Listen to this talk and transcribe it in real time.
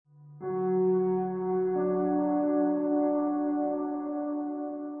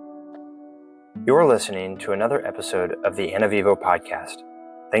You're listening to another episode of the Ana Vivo podcast.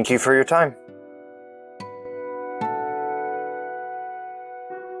 Thank you for your time.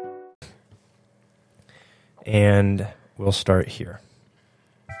 And we'll start here.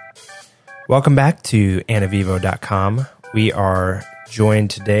 Welcome back to anavivo.com. We are joined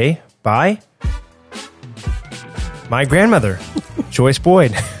today by my grandmother, Joyce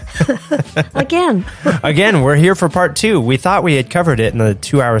Boyd. Again, we're here for part 2. We thought we had covered it in the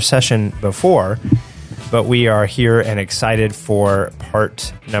 2-hour session before, but we are here and excited for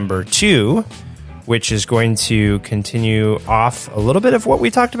part number 2, which is going to continue off a little bit of what we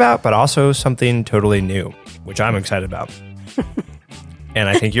talked about, but also something totally new, which I'm excited about. And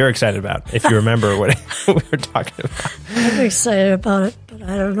I think you're excited about, if you remember what we were talking about. I'm excited about it, but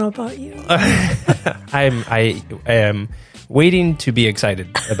I don't know about you. I am waiting to be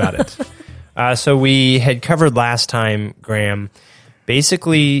excited about it. So we had covered last time, Graham,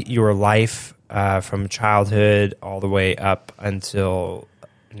 basically your life from childhood all the way up until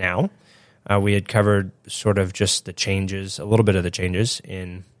now. We had covered sort of just the changes, a little bit of the changes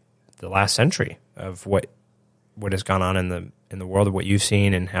in the last century of what has gone on in the world, of what you've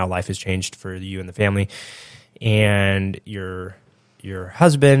seen and how life has changed for you and the family and your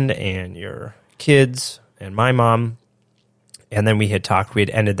husband and your kids and my mom. And then we had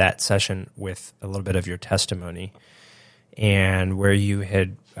ended that session with a little bit of your testimony and where you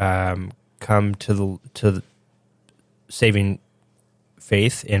had come to the saving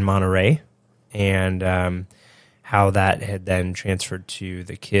faith in Monterey and how that had then transferred to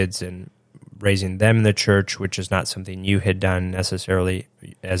the kids and raising them in the church, which is not something you had done necessarily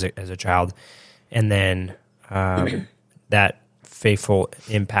as a child. And then that faithful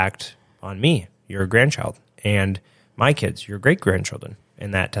impact on me, your grandchild, and my kids, your great-grandchildren,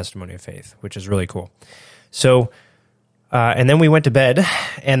 in that testimony of faith, which is really cool. So, and then we went to bed,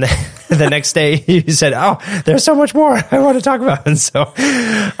 and the next day you said, oh, there's so much more I want to talk about. And so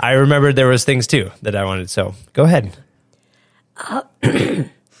I remembered there was things, too, that I wanted. So go ahead.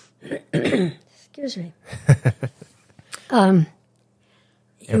 Excuse me. You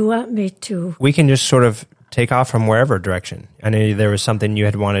want me to... We can just sort of take off from wherever direction. I know there was something you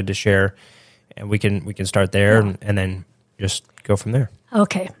had wanted to share, and we can start there and then just go from there.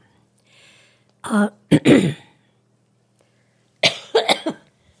 Okay. I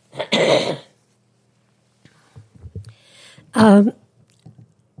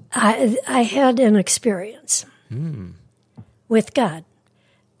had an experience with God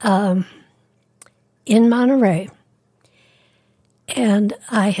in Monterey, and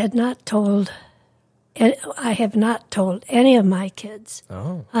I have not told any of my kids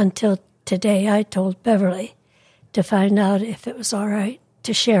until today. I told Beverly to find out if it was all right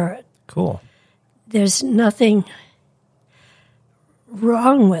to share it. Cool. There's nothing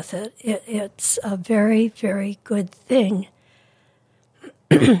wrong with it. It's a very, very good thing.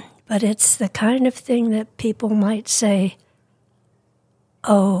 But it's the kind of thing that people might say,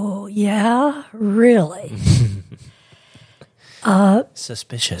 oh, yeah, really?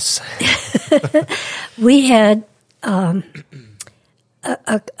 Suspicious. We had a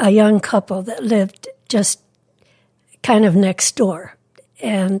young couple that lived just kind of next door.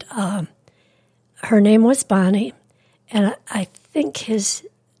 And her name was Bonnie. And I think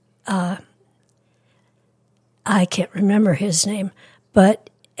I can't remember his name,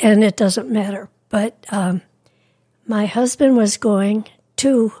 and it doesn't matter. But my husband was going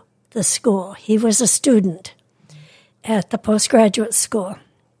to the school. He was a student at the postgraduate school.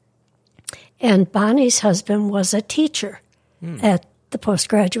 And Bonnie's husband was a teacher at the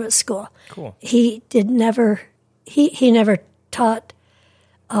postgraduate school. Cool. He never taught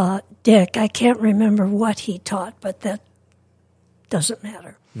Dick. I can't remember what he taught, but that doesn't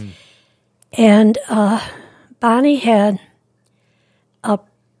matter. And Bonnie had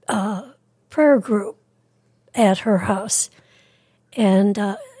a prayer group at her house, and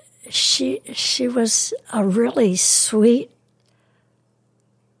she was a really sweet,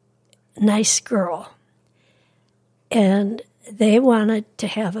 nice girl, and they wanted to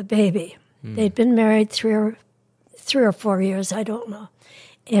have a baby. They'd been married 3 or 4 years, I don't know,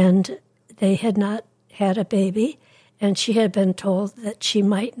 and they had not had a baby, and she had been told that she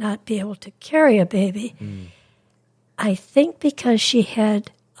might not be able to carry a baby. I think because she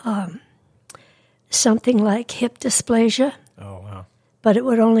had something like hip dysplasia. Oh, wow. But it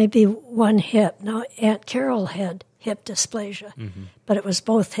would only be one hip. Now, Aunt Carol had hip dysplasia, but it was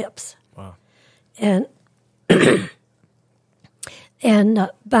both hips. Wow. And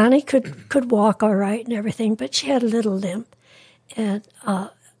Bonnie could walk all right and everything, but she had a little limp. And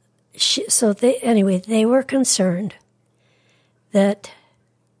they were concerned that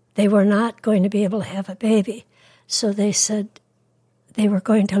they were not going to be able to have a baby. So they said they were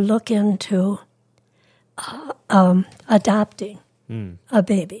going to look into adopting a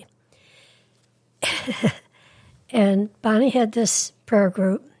baby. And Bonnie had this prayer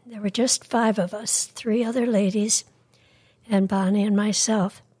group. There were just 5 of us, 3 other ladies, and Bonnie and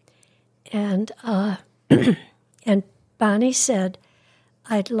myself. And and Bonnie said,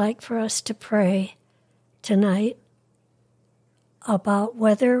 I'd like for us to pray tonight about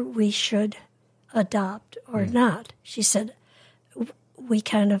whether we should adopt or not. She said, we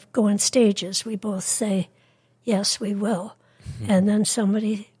kind of go in stages. We both say, yes, we will. And then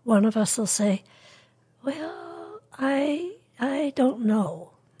one of us will say, well, I don't know.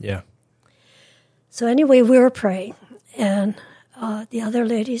 Yeah. So anyway, we were praying, and the other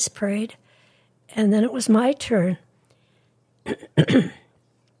ladies prayed, and then it was my turn.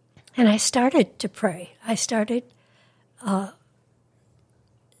 And I started to pray. I started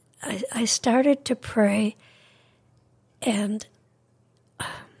to pray, and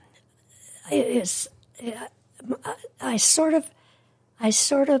I sort of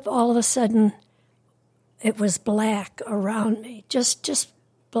all of a sudden, it was black around me, just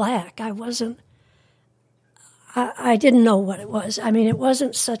black. I didn't know what it was. I mean, it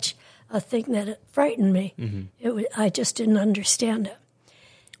wasn't such a thing that it frightened me. Mm-hmm. I just didn't understand it.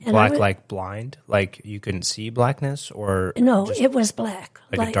 And black, like blind? Like you couldn't see blackness? Or no, it was black.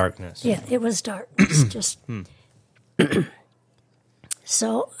 Like a darkness? Yeah, it was darkness. Just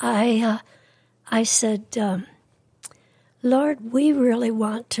So I said, Lord, we really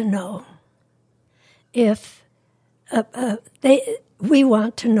want to know if we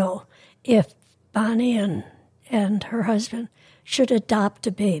want to know if Bonnie and her husband should adopt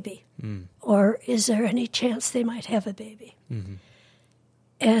a baby, or is there any chance they might have a baby? Mm-hmm.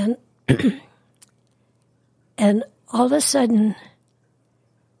 And and all of a sudden,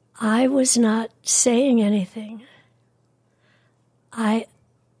 I was not saying anything.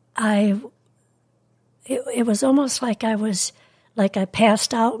 It was almost like I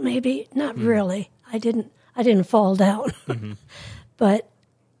passed out. Maybe not really. I didn't fall down, mm-hmm. But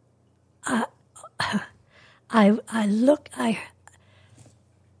I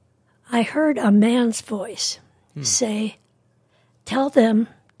heard a man's voice say, "Tell them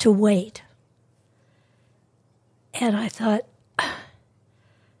to wait." And I thought,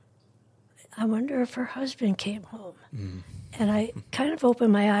 I wonder if her husband came home. Mm. And I kind of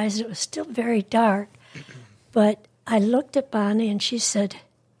opened my eyes. It was still very dark, but I looked at Bonnie, and she said,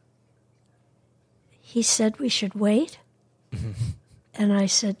 "He said we should wait?" Mm-hmm. And I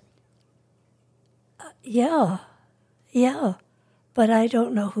said, yeah, but I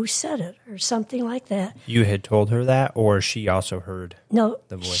don't know who said it, or something like that. You had told her that, or she also heard the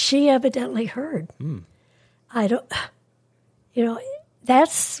voice? She evidently heard. Mm. I don't,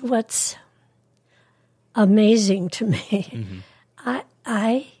 that's what's amazing to me.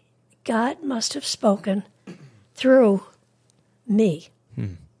 Mm-hmm. God must have spoken through me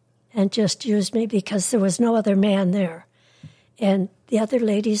and just used me, because there was no other man there. And the other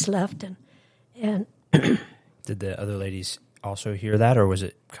ladies left, and Did the other ladies also hear that, or was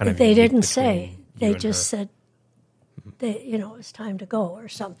it kind of... They didn't say. They just said, it was time to go or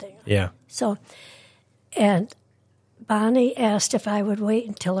something. Yeah. So, and Bonnie asked if I would wait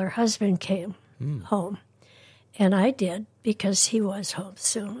until her husband came home. And I did, because he was home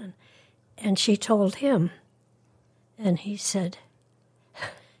soon. And she told him. And he said,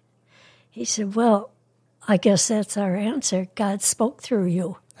 well, I guess that's our answer. God spoke through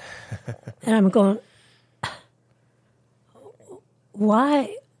you. And I'm going,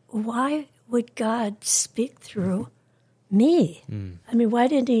 why would God speak through me? I mean, why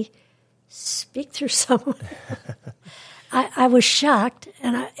didn't he speak through someone? I was shocked,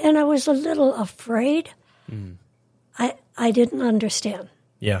 and I was a little afraid. I didn't understand.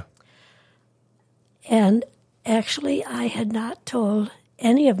 Yeah. And actually, I had not told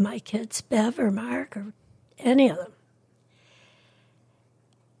any of my kids, Bev or Mark or any of them.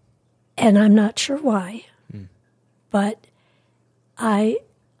 And I'm not sure why, but I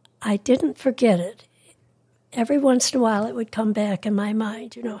didn't forget it. Every once in a while, it would come back in my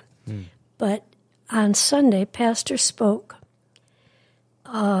mind, But on Sunday, Pastor spoke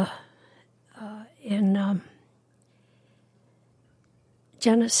in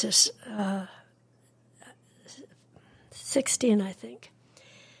Genesis 16, I think.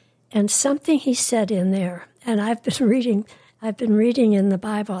 And something he said in there, and I've been reading in the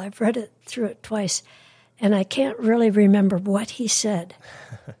Bible. I've read it through it twice, and I can't really remember what he said.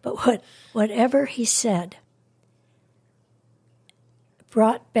 But whatever he said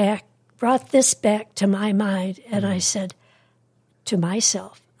brought this back to my mind, and I said to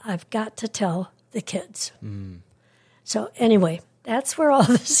myself, I've got to tell the kids. So anyway, that's where all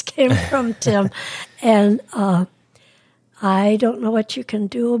this came from, Tim. And I don't know what you can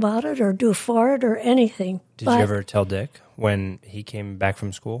do about it or do for it or anything. Did you ever tell Dick when he came back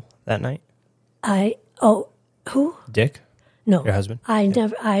from school that night? Who? Dick? No. Your husband? I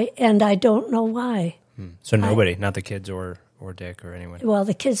don't know why. So nobody, not the kids or Dick or anyone? Well,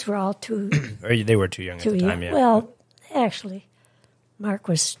 the kids were all too Or they were too young at the time, yeah. Well, actually, Mark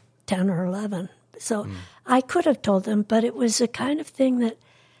was 10 or 11. So I could have told them, but it was the kind of thing that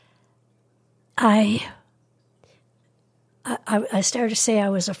I started to say I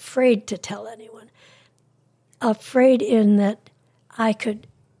was afraid to tell anyone. Afraid in that I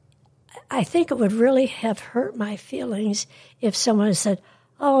think it would really have hurt my feelings if someone said,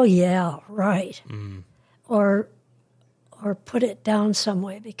 "Oh yeah, right," or put it down some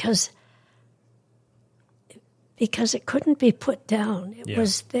way because it couldn't be put down. It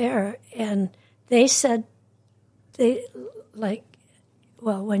was there, and they said when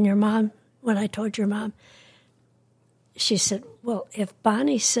I told your mom, she said, "Well, if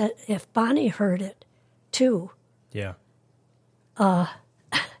Bonnie heard it too, yeah,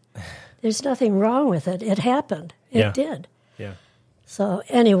 there's nothing wrong with it. It happened. It did." Yeah. So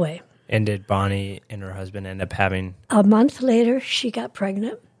anyway. And did Bonnie and her husband end up having... A month later, she got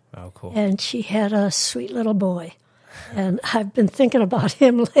pregnant. Oh, cool. And she had a sweet little boy. And I've been thinking about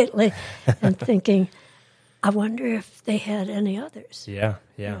him lately and thinking, I wonder if they had any others. Yeah.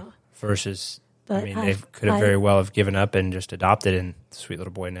 You know? Versus, But they could have very well have given up and just adopted, and the sweet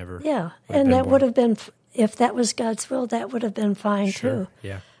little boy never... Yeah, and that would have been, if that was God's will, that would have been fine too.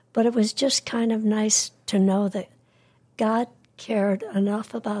 Yeah. But it was just kind of nice to know that God cared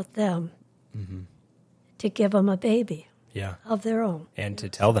enough about them to give them a baby of their own. And to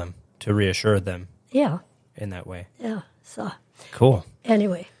tell them, to reassure them in that way. Yeah, so. Cool.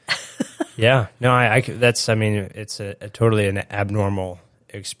 Anyway. Yeah, no, it's a totally an abnormal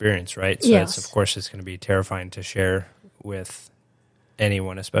experience, right? So yes. Of course, it's going to be terrifying to share with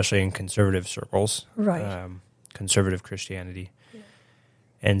anyone, especially in conservative circles. Right. Conservative Christianity. Yeah.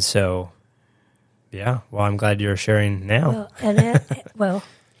 And so... Yeah, well, I'm glad you're sharing now. At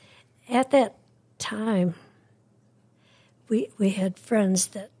that time, we had friends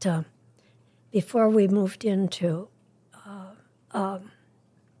that before we moved into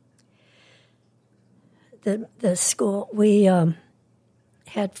the school, we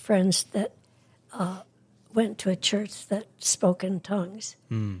had friends that went to a church that spoke in tongues,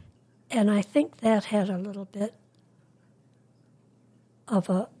 and I think that had a little bit of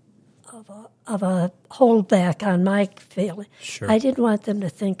a holdback on my feeling. Sure. I didn't want them to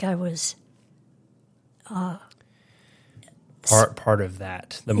think I was part of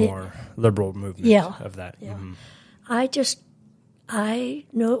that, the more liberal movement of that. Yeah. Mm-hmm. I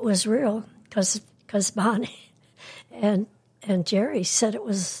knew it was real because Bonnie and Jerry said it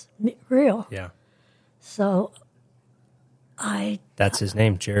was real. Yeah. So That's his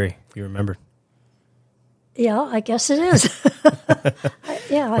name, Jerry, if you remember. Yeah, I guess it is.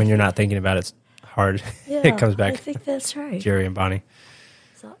 When you're not thinking about it, it's hard. It comes back. I think that's right. Jerry and Bonnie.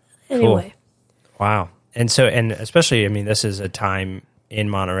 So anyway. Cool. Wow. And especially, this is a time in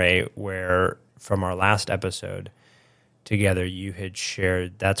Monterey where from our last episode together, you had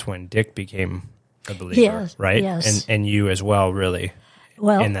shared that's when Dick became a believer, right? Yes. And you as well, really,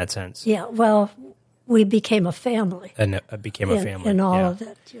 in that sense. Yeah, well, we became a family. And became a family. In all of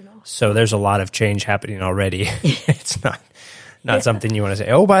it, So there's a lot of change happening already. It's not something you want to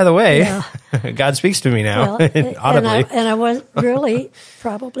say, oh, by the way, God speaks to me now, audibly. And I was really,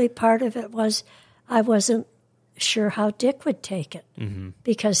 probably part of it was I wasn't sure how Dick would take it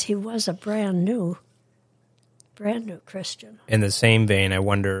because he was a brand new Christian. In the same vein, I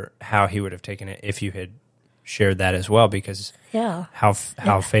wonder how he would have taken it if you had shared that as well, because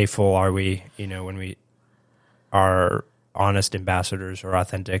how faithful are we, when we are honest ambassadors or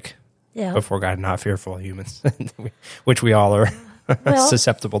authentic before God, not fearful humans, which we all are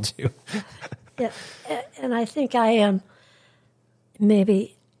susceptible to. Yeah, and I think I am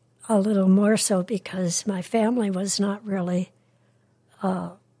maybe a little more so because my family was not really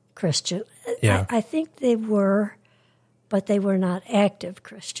Christian. Yeah. I think they were, but they were not active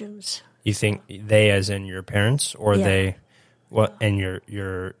Christians. You think they as in your parents, or they... Well, and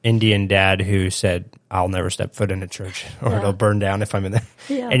your Indian dad who said, I'll never step foot in a church or it'll burn down if I'm in there.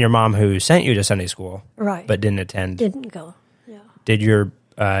 Yeah. And your mom who sent you to Sunday school, right, but didn't attend. Didn't go, yeah. Did your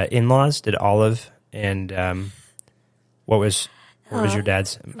in-laws, did Olive and what was your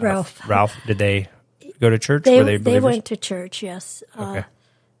dad's? Ralph. Ralph, did they go to church? Were they believers? They went to church, yes. Okay.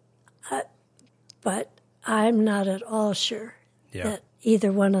 But I'm not at all sure Yeah. that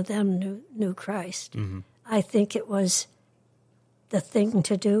either one of them knew Christ. I think it was the thing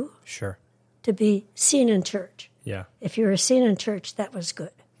to do, Sure. to be seen in church. Yeah. If you were seen in church, that was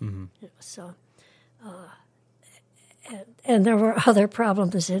good. So, and there were other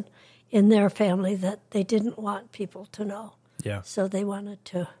problems in their family that they didn't want people to know. Yeah. So they wanted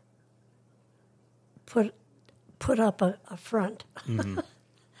to put up a front.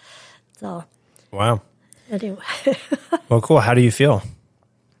 So Wow. anyway, Well, cool. How do you feel?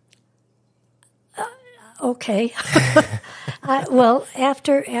 okay.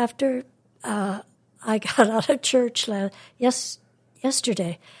 After I got out of church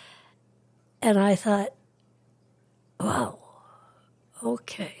yesterday, and I thought, wow,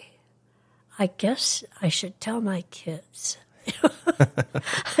 okay, I guess I should tell my kids.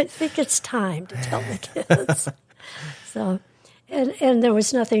 I think it's time to tell the kids. So, and there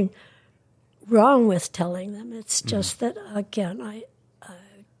was nothing wrong with telling them. It's just that, again, I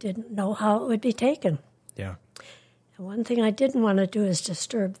didn't know how it would be taken. Yeah. And one thing I didn't want to do is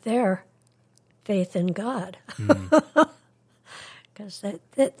disturb their faith in God. Because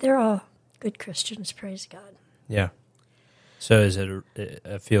they're all good Christians, praise God. Yeah. So is it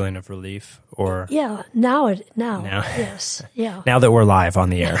a feeling of relief or Yeah, now, yes, yeah. now that we're live on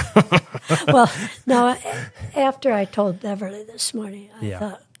the air? Well, no, after I told Beverly this morning, I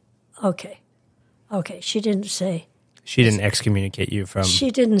thought, okay, she didn't say excommunicate you from... She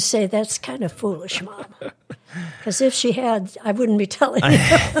didn't say, that's kind of foolish, Mom. Because if she had, I wouldn't be telling you.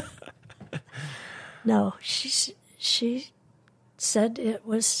 No, she said it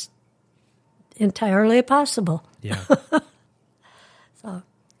was entirely possible. Yeah. So,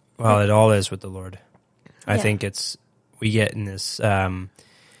 Well, it all is with the Lord. I Yeah. think we get in this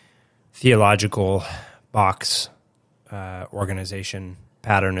theological box organization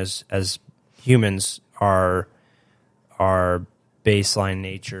pattern as humans. Our baseline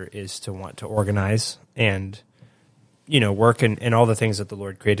nature is to want to organize and, work in all the things that the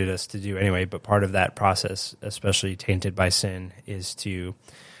Lord created us to do anyway. But part of that process, especially tainted by sin, is to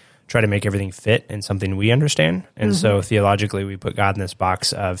try to make everything fit in something we understand. And so theologically, we put God in this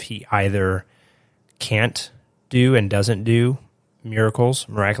box of he either can't do and doesn't do miracles,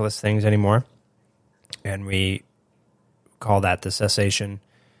 miraculous things anymore. And we call that the cessation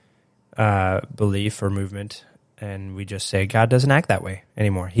belief or movement. And we just say, God doesn't act that way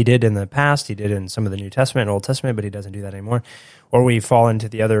anymore. He did in the past, he did in some of the New Testament and Old Testament, but he doesn't do that anymore. Or we fall into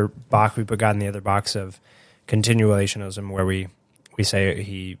the other box, we put God in the other box of continuationism, where we say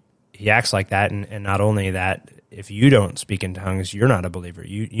he acts like that, and not only that, if you don't speak in tongues, you're not a believer.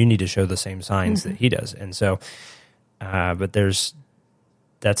 You need to show the same signs that he does. And so, but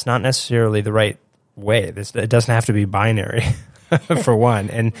that's not necessarily the right way. It doesn't have to be binary, for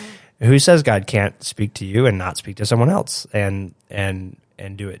one. And who says God can't speak to you and not speak to someone else, and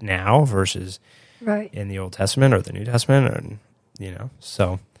do it now versus right. in the Old Testament or the New Testament,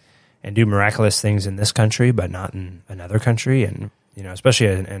 and do miraculous things in this country, but not in another country. And, especially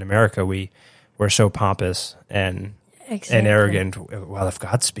in America, we're so pompous and arrogant. Well, if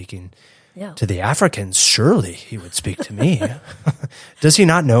God's speaking to the Africans, surely he would speak to me. Does he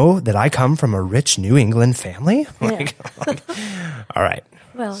not know that I come from a rich New England family? All right.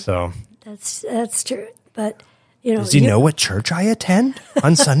 Well, so that's true. But, does he know what church I attend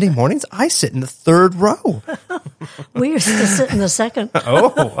on Sunday mornings? I sit in the third row. We used to sit in the second.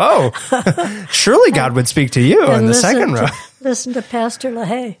 Oh. Surely God would speak to you in the second row. Listen to Pastor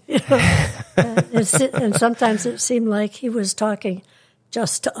LaHaye. And sometimes it seemed like he was talking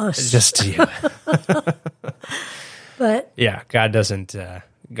just to us. Just to you. But yeah, God doesn't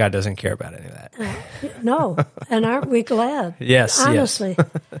care about any of that. No, and aren't we glad? Yes, honestly.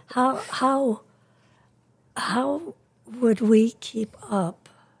 Yes. How would we keep up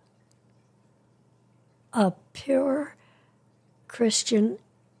a pure Christian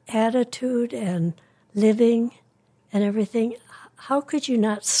attitude and living and everything? How could you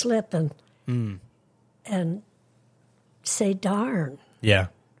not slip and say darn? Yeah.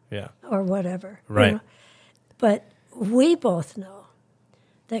 Or whatever. Right. But we both know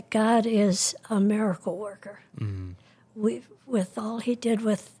that God is a miracle worker. With all he did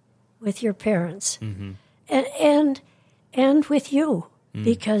with your parents. And with you,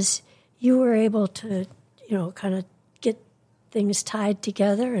 because you were able to, kind of get things tied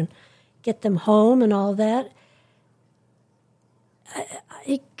together and get them home and all that.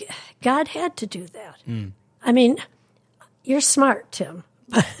 God had to do that. I mean, you're smart, Tim.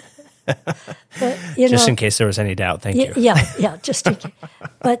 But, just in case there was any doubt, thank you. Yeah, just in case.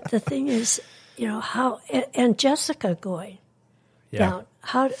 But the thing is, how, and Jessica going down,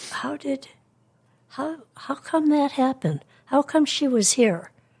 how how come that happened? How come she was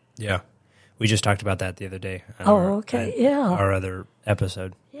here? Yeah. We just talked about that the other day. On Okay, yeah. Our other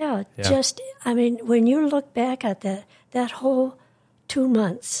episode. Yeah, Yeah. just, I mean, when you look back at that whole 2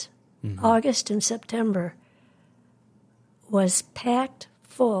 months, August and September, was packed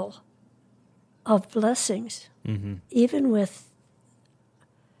full of blessings, even with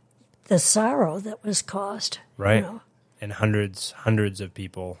the sorrow that was caused. Right. You know. And hundreds of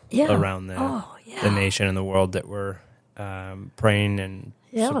people Yeah. around the nation and the world that were praying and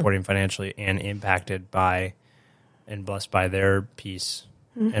supporting financially and impacted by and blessed by their peace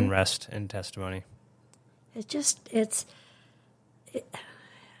and rest and testimony.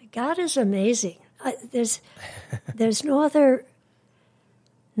 God is amazing. There's no other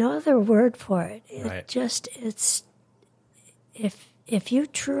word for it. Right. It's if you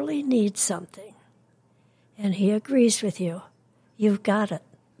truly need something, and He agrees with you, you've got it.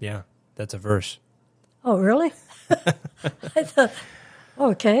 Yeah, that's a verse. Oh, really? I thought,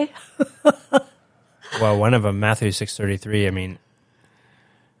 okay. Well, one of them, Matthew 6:33. I mean,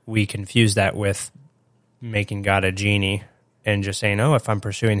 we confuse that with making God a genie and just saying, "Oh, if I'm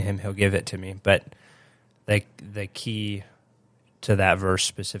pursuing Him, He'll give it to me." But the key to that verse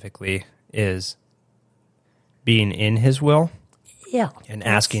specifically is being in His will, and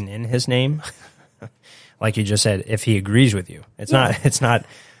asking in His name. Like you just said, if He agrees with you, it's not.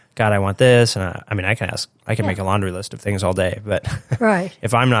 God, I want this, and I mean, I can make a laundry list of things all day, but Right.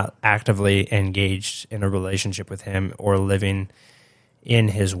 if I'm not actively engaged in a relationship with Him or living in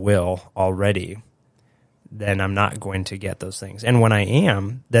His will already, then I'm not going to get those things. And when I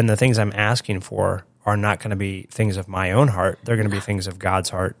am, then the things I'm asking for are not going to be things of my own heart. They're going to be things of God's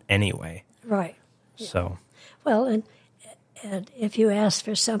heart anyway. Right. So, Well, and if you ask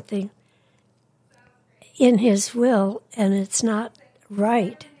for something in His will and it's not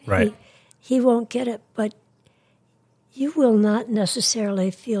right, Right. he won't get it, but you will not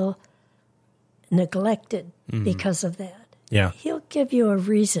necessarily feel neglected because of that. yeah, He'll give you a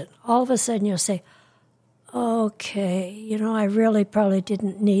reason. All of a sudden you'll say, okay, I really probably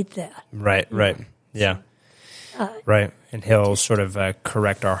didn't need that. right, yeah, right. And He'll sort of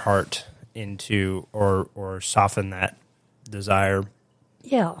correct our heart into or soften that desire,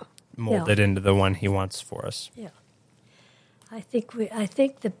 Yeah. mold it into the one He wants for us. Yeah. I think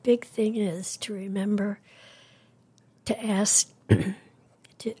the big thing is to remember to ask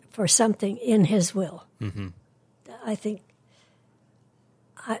for something in His will. Mm-hmm. I think,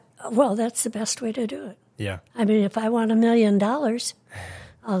 that's the best way to do it. Yeah, I mean, if I want $1 million,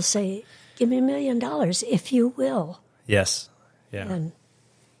 I'll say, give me $1 million if you will. yes, yeah. And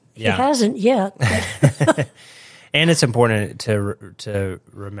He Yeah. hasn't yet. But And it's important to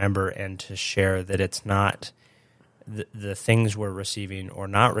remember and to share that it's not the things we're receiving or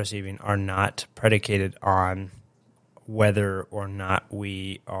not receiving are not predicated on whether or not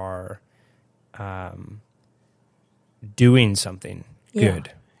we are doing something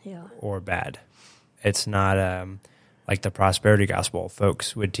good Yeah. or bad. It's not like the prosperity gospel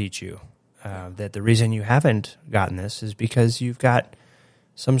folks would teach you that the reason you haven't gotten this is because you've got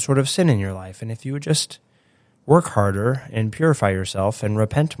some sort of sin in your life. And if you would just work harder and purify yourself and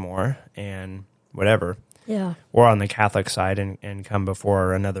repent more and whatever, Yeah. or on the Catholic side and come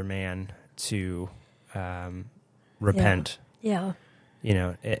before another man to repent. Yeah.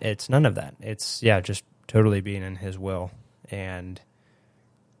 It's none of that. It's, just totally being in His will and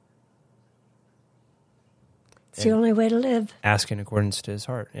It's the only way to live. ask in accordance to His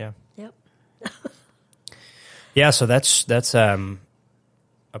heart. Yeah. Yep. Yeah, so that's a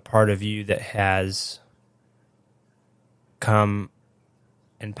part of you that has come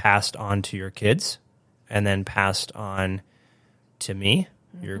and passed on to your kids, and then passed on to me,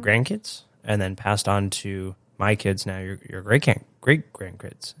 your grandkids, and then passed on to my kids now, your great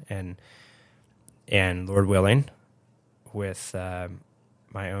grandkids, and Lord willing, with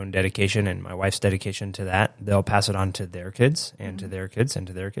my own dedication and my wife's dedication to that, they'll pass it on to their kids and to their kids and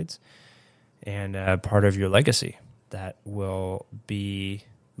to their kids. And part of your legacy that will be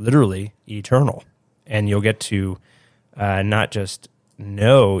literally eternal. And you'll get to not just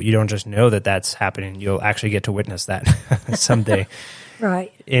know, you don't just know that that's happening, you'll actually get to witness that someday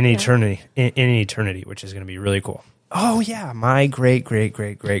Right. in eternity, which is going to be really cool. Oh, yeah, my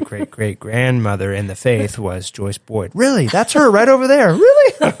great-great-great-great-great-great-grandmother in the faith was Joyce Boyd. Really? That's her right over there?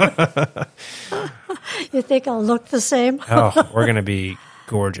 Really? You think I'll look the same? Oh, we're going to be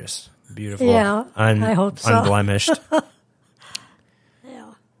gorgeous, beautiful, Yeah, I hope so. unblemished.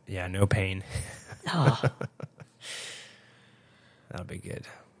 Yeah. Yeah, no pain. Oh, That'll be good.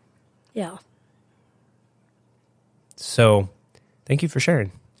 yeah. So, thank you for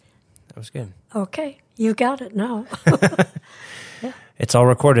sharing. That was good. Okay, you got it now. It's all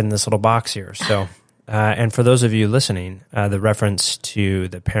recorded in this little box here. So, and for those of you listening, the reference to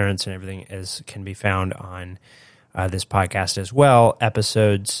the parents and everything can be found on this podcast as well.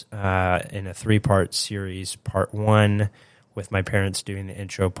 Episodes in a 3-part series. Part 1 with my parents doing the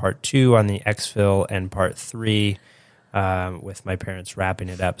intro. Part 2 on the exfil, and Part 3 with my parents wrapping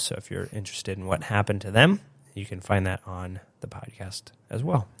it up. So if you're interested in what happened to them, you can find that on the podcast as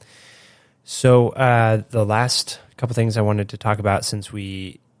well. So the last couple things I wanted to talk about since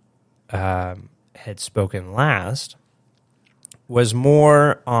we had spoken last was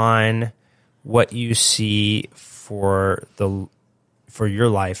more on what you see for your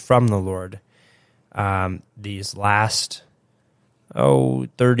life from the Lord these last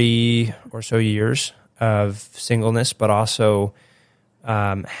 30 or so years of singleness, but also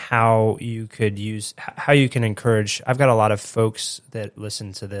how you can encourage. I've got a lot of folks that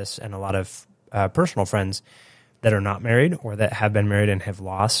listen to this, and a lot of personal friends that are not married or that have been married and have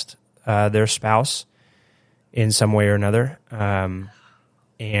lost their spouse in some way or another.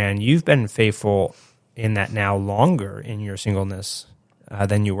 And you've been faithful in that now longer in your singleness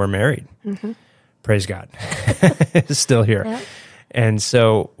than you were married. Mm-hmm. Praise God. Still here. Yeah. And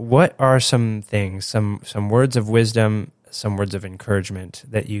so what are some things, some words of wisdom, some words of encouragement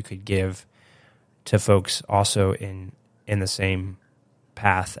that you could give to folks also in the same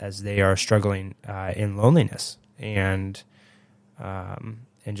path as they are struggling in loneliness and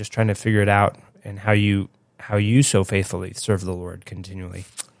just trying to figure it out, and how you so faithfully serve the Lord continually?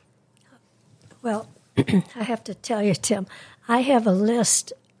 Well, I have to tell you, Tim, I have a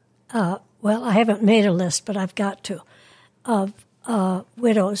list. I haven't made a list, but I've got to, of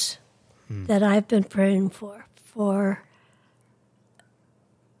widows that I've been praying for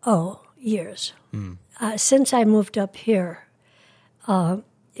years. Since I moved up here,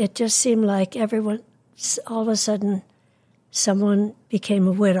 it just seemed like all of a sudden, someone became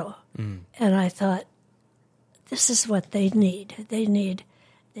a widow. And I thought, this is what they need. They need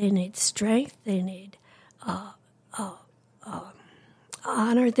strength. They need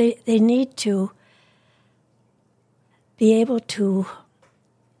honor. They need to be able to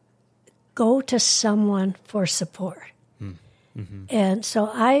go to someone for support. Mm-hmm. And so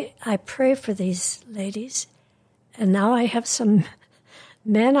I pray for these ladies, and now I have some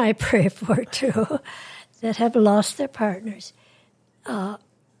men I pray for too that have lost their partners.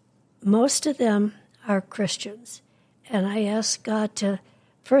 Most of them are Christians, and I ask God to,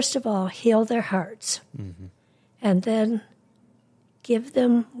 first of all, heal their hearts, and then give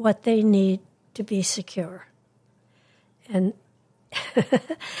them what they need to be secure. And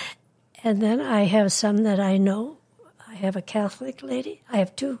and then I have some that I know. I have a Catholic lady. I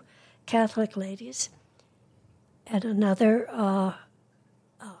have 2 Catholic ladies, and another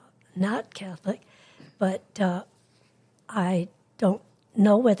not Catholic, but I don't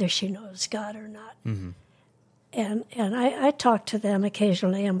know whether she knows God or not. Mm-hmm. And I talk to them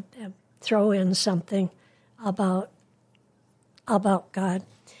occasionally and throw in something about God.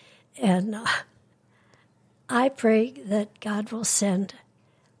 And I pray that God will send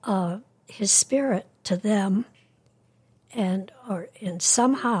His Spirit to them, or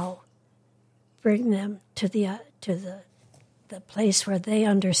somehow bring them to the place where they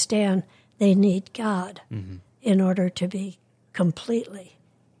understand they need God in order to be completely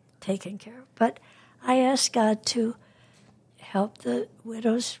taken care of. But I ask God to help the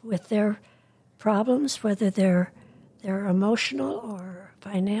widows with their problems, whether they're emotional or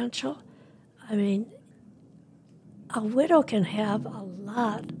financial. I mean, a widow can have a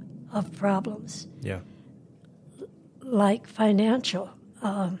lot of problems. Yeah. Like financial.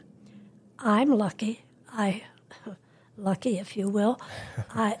 I'm lucky. Lucky, if you will.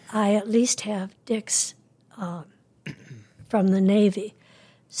 I at least have Dick's from the Navy,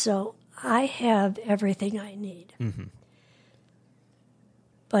 so I have everything I need. Mm-hmm.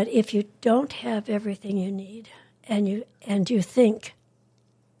 But if you don't have everything you need, and you think,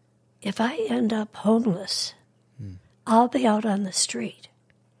 if I end up homeless, I'll be out on the street,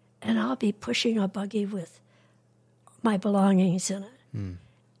 and I'll be pushing a buggy with my belongings in it.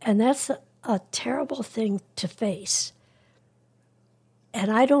 And that's a terrible thing to face. And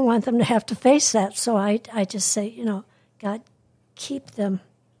I don't want them to have to face that, so I just say, God, keep them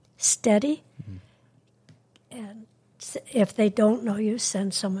steady. And if they don't know you,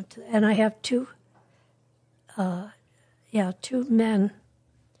 send someone to. And I have 2 men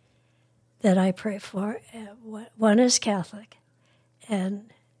that I pray for. One is Catholic,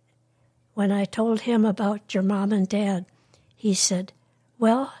 and when I told him about your mom and dad, he said,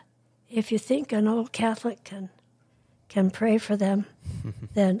 well, if you think an old Catholic can pray for them,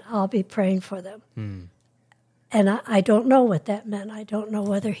 then I'll be praying for them. And I don't know what that meant. I don't know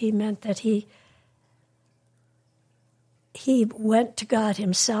whether he meant that he went to God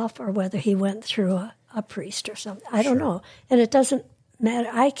himself or whether he went through a priest or something. I don't know. And it doesn't matter.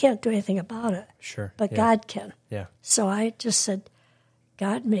 I can't do anything about it. Sure. But God can. Yeah. So I just said,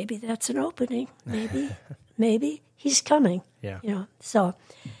 God, maybe that's an opening. Maybe he's coming. Yeah. So,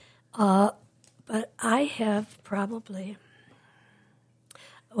 but I have probably,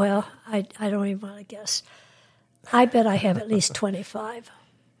 well, I don't even want to guess. I bet I have at least 25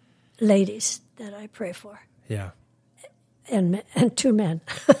 ladies that I pray for. Yeah. And 2 men.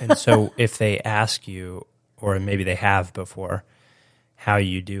 And so if they ask you, or maybe they have before, how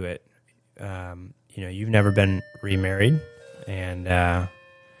you do it, you've never been remarried, and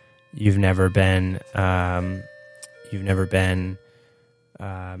you've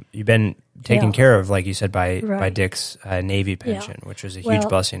been taken care of, like you said, by Dick's Navy pension, which was a huge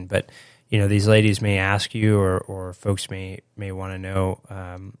blessing. But these ladies may ask you, or folks may want to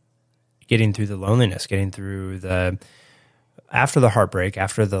know, getting through the loneliness, getting through after the heartbreak,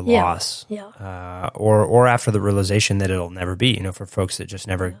 after the loss, or after the realization that it'll never be. For folks that just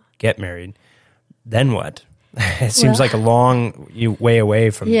never get married, then what? It seems like a long way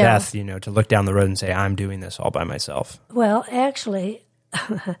away from death, to look down the road and say, I'm doing this all by myself. Well, actually,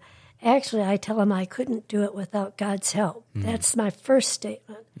 I tell them I couldn't do it without God's help. That's my first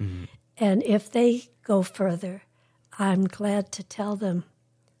statement. And if they go further, I'm glad to tell them,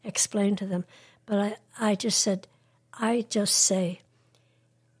 explain to them. But I just say,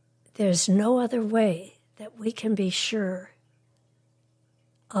 there's no other way that we can be sure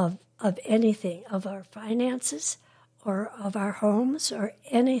of anything, of our finances or of our homes or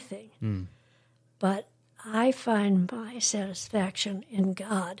anything. But I find my satisfaction in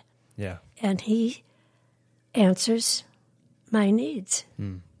God. Yeah. And he answers my needs.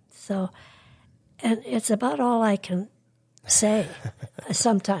 So, and it's about all I can say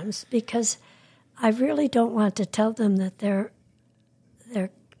sometimes, because I really don't want to tell them that they're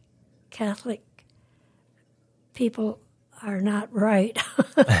Catholic people are not right.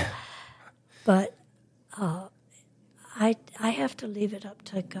 But I have to leave it up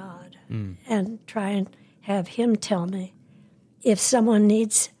to God and try and have him tell me if someone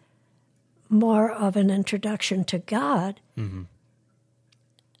needs more of an introduction to God.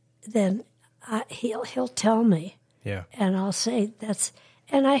 Then he'll tell me. Yeah. And I'll say that's,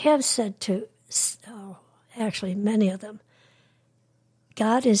 and I have said to, actually many of them,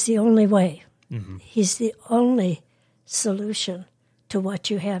 God is the only way. He's the only solution to what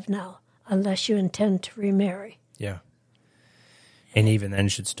you have now, unless you intend to remarry. Yeah. And even then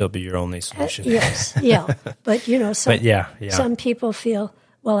should still be your only solution. Yes, yeah. But, some people feel,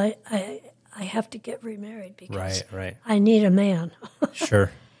 well, I have to get remarried because I need a man. Sure.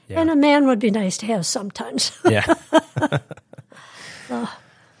 Yeah. And a man would be nice to have sometimes. Yeah.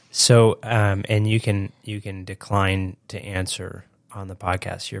 So, and you can decline to answer on the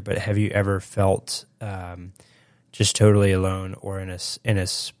podcast here, but have you ever felt just totally alone, or in a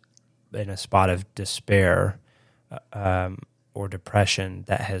spot of despair or depression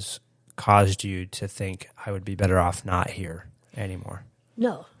that has caused you to think, I would be better off not here anymore?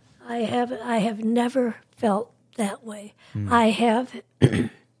 No, I have never felt that way. I have been.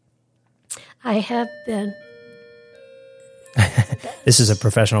 This is a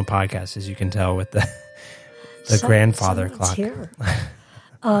professional podcast, as you can tell with the grandfather clock. Here.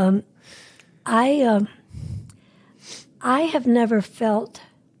 I have never felt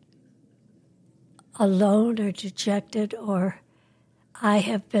alone or dejected, or I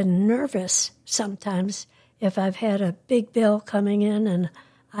have been nervous sometimes if I've had a big bill coming in and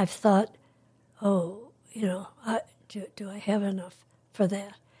I've thought, do I have enough for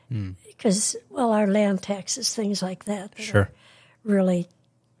that? Because, our land taxes, things like that Sure. are really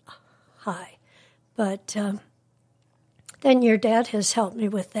high. But then your dad has helped me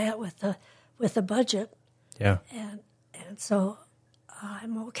with that, with the budget. Yeah. And so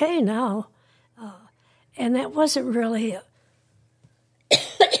I'm okay now. And that wasn't really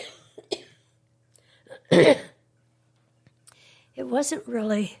it wasn't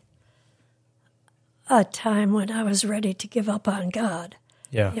really a time when I was ready to give up on God.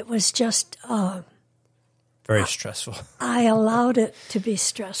 Yeah. It was just very stressful. I allowed it to be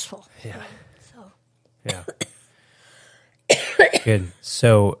stressful. Yeah. So. Yeah. Good.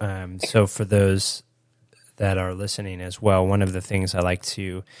 So, so for those that are listening as well, one of the things I like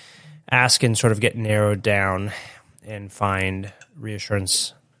to ask and sort of get narrowed down and find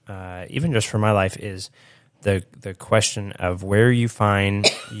reassurance, even just for my life, is the question of where you find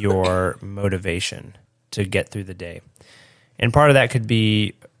your motivation to get through the day. And part of that could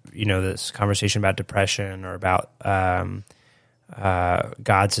be, this conversation about depression or about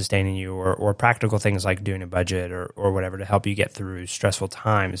God sustaining you, or practical things like doing a budget or whatever to help you get through stressful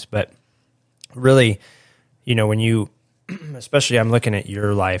times. But really, when you, especially I'm looking at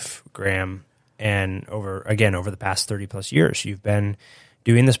your life, Graham, and over the past 30 plus years, you've been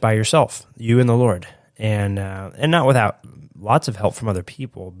doing this by yourself, you and the Lord, and not without lots of help from other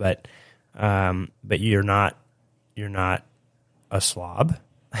people, but you're not a slob.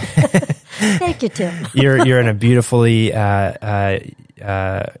 Thank you, Tim. You're in a beautifully blue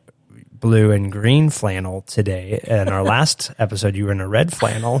and green flannel today. In our last episode, you were in a red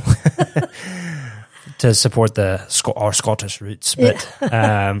flannel to support our Scottish roots.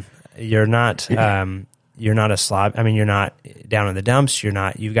 But you're not a slob. I mean, you're not down in the dumps.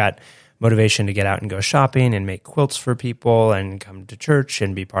 You've got motivation to get out and go shopping and make quilts for people and come to church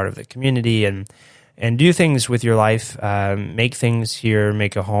and be part of the community and do things with your life, make things here,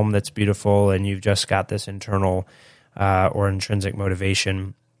 make a home that's beautiful, and you've just got this internal or intrinsic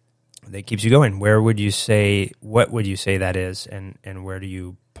motivation that keeps you going. What would you say that is, and where do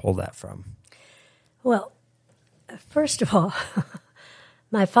you pull that from? Well, first of all,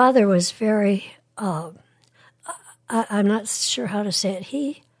 my father was very, I'm not sure how to say it.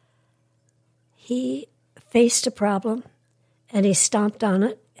 He faced a problem, and he stomped on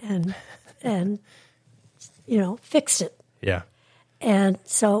it and fixed it. Yeah. And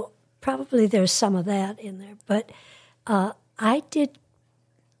so probably there's some of that in there. But I did,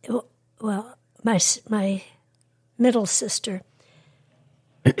 well, my middle sister,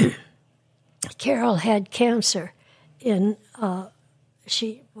 Carol, had cancer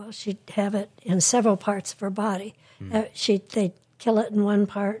she'd have it in several parts of her body. They'd kill it in one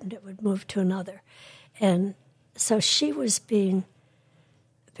part and it would move to another. And so she was being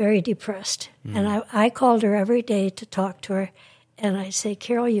very depressed. And I called her every day to talk to her. And I say,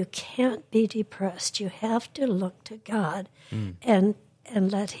 Carol, you can't be depressed. You have to look to God and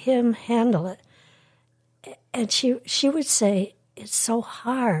let Him handle it. And she would say, it's so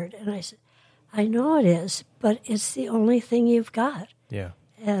hard. And I said, I know it is, but it's the only thing you've got. Yeah.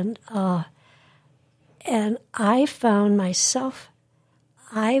 And I found myself,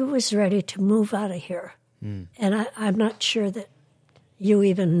 I was ready to move out of here. And I'm not sure that you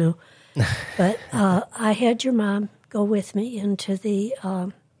even knew. But I had your mom go with me into the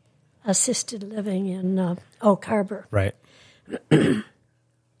assisted living in Oak Harbor. Right. And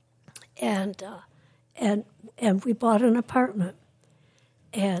we bought an apartment.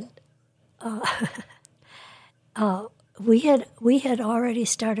 And we had already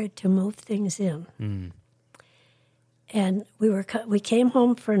started to move things in. And we came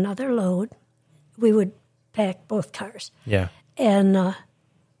home for another load. We would pack both cars. Yeah. And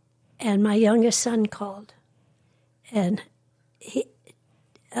my youngest son called, and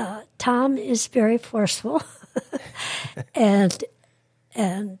Tom is very forceful, and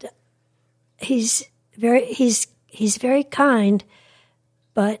he's very kind,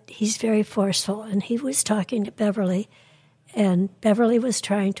 but he's very forceful. And he was talking to Beverly, and Beverly was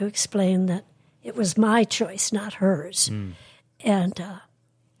trying to explain that it was my choice, not hers. And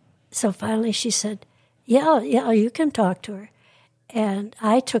so finally she said, yeah, you can talk to her. And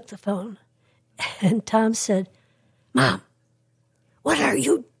I took the phone, and Tom said, Mom, what are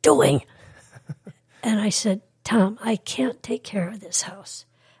you doing? And I said, Tom, I can't take care of this house.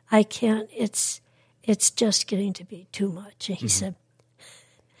 I can't. It's just getting to be too much. And he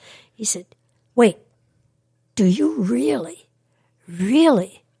said, wait, do you really,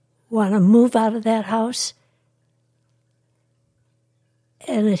 really want to move out of that house?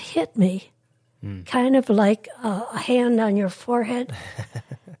 And it hit me kind of like a hand on your forehead.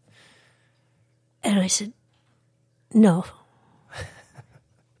 And I said, no,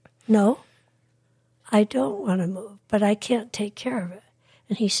 I don't want to move, but I can't take care of it.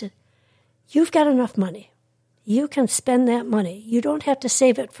 And he said, you've got enough money. You can spend that money. You don't have to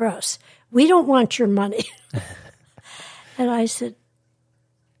save it for us. We don't want your money. And I said,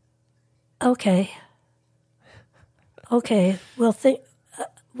 okay, we'll think.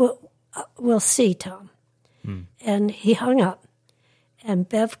 We'll see, Tom. And he hung up. And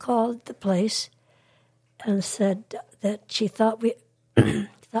Bev called the place and said that she thought we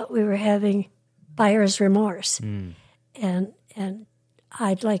were having buyer's remorse. And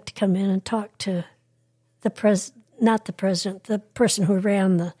I'd like to come in and talk to the the person who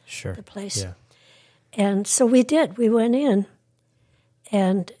ran the place. Yeah. And so we did. We went in,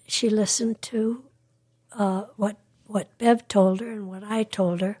 and she listened to what Bev told her and what I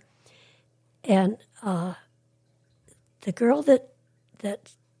told her. And the girl that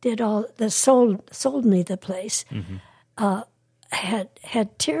did all that sold me the place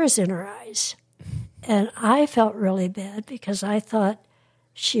had tears in her eyes. And I felt really bad because I thought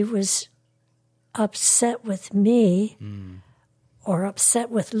she was upset with me or upset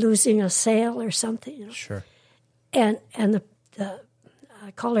with losing a sale or something. You know? Sure. And the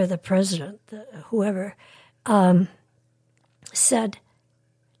I call her the president, whoever, said,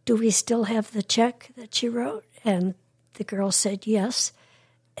 "Do we still have the check that she wrote?" And the girl said yes.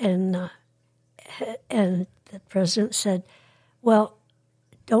 And the president said, "Well,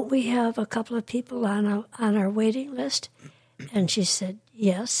 don't we have a couple of people on our waiting list?" And she said,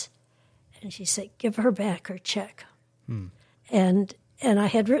 "Yes." And she said, "Give her back her check." And I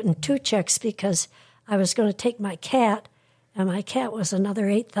had written 2 checks because I was going to take my cat, and my cat was another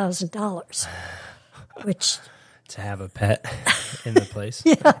 $8,000, which... To have a pet in the place.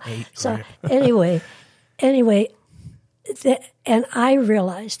 Yeah. So anyway, and I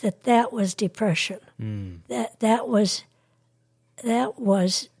realized that was depression. That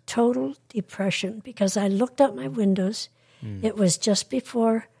was total depression because I looked out my windows. It was just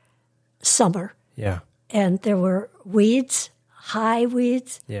before summer. Yeah. And there were weeds, high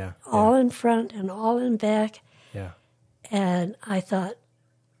weeds, all in front and all in back. Yeah. And I thought,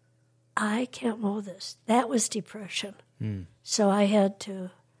 I can't mow this. That was depression. So I had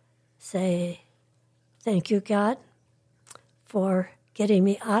to say, thank you, God, for getting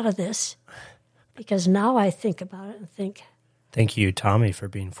me out of this. Because now I think about it and think... Thank you, Tommy, for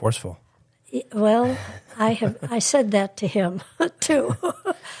being forceful. Well, I said that to him, too.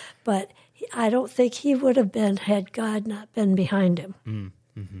 But I don't think he would have been had God not been behind him.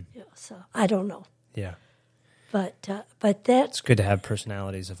 So I don't know. Yeah. But that's... It's good to have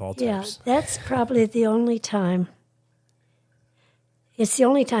personalities of all types. Yeah, that's probably the only time... It's the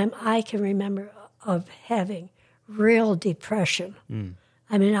only time I can remember of having real depression.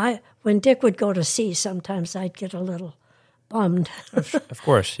 I mean, when Dick would go to sea, sometimes I'd get a little bummed. Of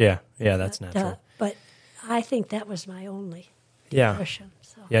course, yeah. Yeah, that's natural. But I think that was my only Yeah. depression.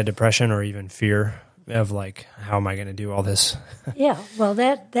 So. Yeah, depression or even fear of like, how am I going to do all this? Yeah, well,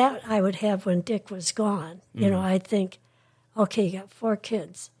 that I would have when Dick was gone. You know, I'd think, okay, you got 4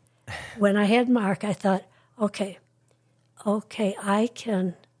 kids. When I had Mark, I thought, okay, I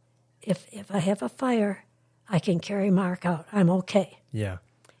can, if I have a fire, I can carry Mark out. I'm okay. Yeah.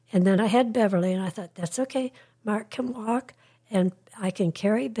 And then I had Beverly, and I thought, that's okay. Mark can walk, and I can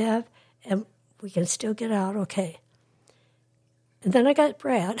carry Bev, and we can still get out okay. And then I got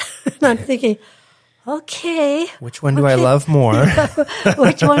Brad, and I'm thinking, okay. Which one do I love more?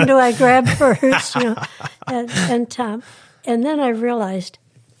 Which one do I grab first? You know, and Tom. And then I realized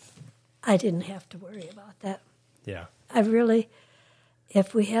I didn't have to worry about that. Yeah. I really,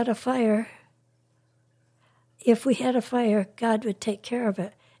 if we had a fire, God would take care of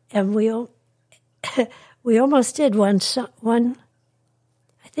it. And we almost did one.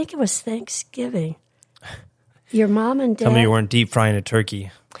 I think it was Thanksgiving. Your mom and Dad. Tell me you weren't deep frying a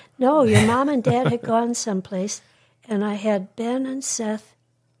turkey. No, your mom and Dad had gone someplace, and I had Ben and Seth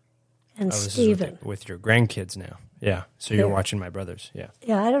and Stephen. With your grandkids now. Yeah. So you're watching my brothers. Yeah.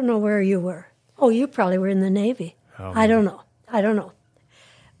 Yeah, I don't know where you were. Oh, you probably were in the Navy. Oh, I don't know.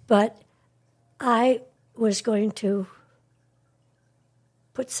 But I was going to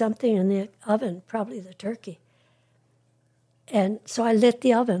put something in the oven, probably the turkey. And so I lit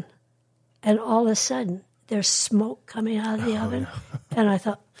the oven, and all of a sudden, there's smoke coming out of the oven. No. And I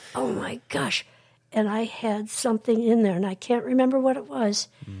thought, oh, my gosh. And I had something in there, and I can't remember what it was,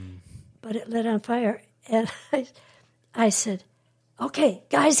 but it lit on fire. And I said, okay,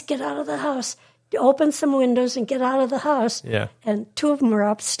 guys, get out of the house. Open some windows and get out of the house. Yeah. And 2 of them were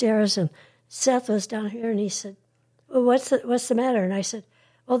upstairs, and Seth was down here, and he said, well, what's the matter? And I said,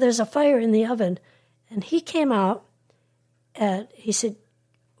 well, there's a fire in the oven. And he came out, and he said,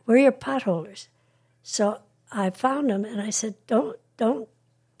 where are your potholders? So I found them, and I said, don't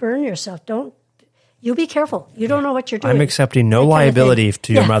burn yourself. You be careful. You don't know what you're doing. I'm accepting no liability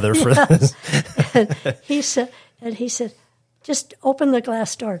to your mother for this. And he said, just open the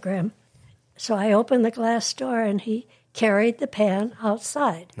glass door, Graham. So I opened the glass door, and he carried the pan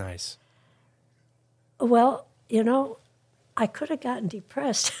outside. Nice. Well, you know, I could have gotten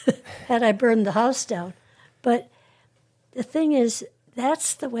depressed had I burned the house down. But the thing is,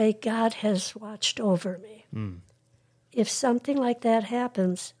 that's the way God has watched over me. If something like that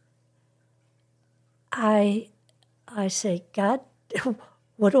happens, I say, God,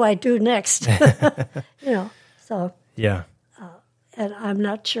 what do I do next? You know, so. Yeah. And I'm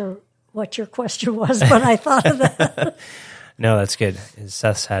not sure what your question was, but I thought of that. No, that's good.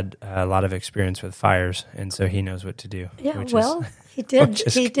 Seth's had a lot of experience with fires, and so he knows what to do. Yeah, well, He did.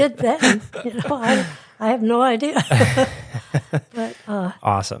 Just He did then. I have no idea. But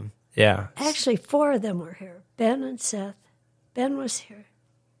awesome. Yeah. actually, 4 of them were here. Ben and Seth. Ben was here.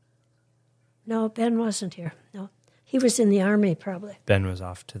 No, Ben wasn't here. No, he was in the Army probably. Ben was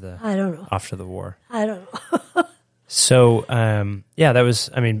off to the I don't know. war. I don't know. So, that was,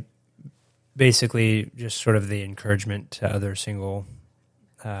 basically just sort of the encouragement to other single,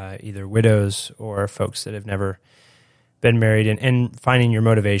 either widows or folks that have never been married, and finding your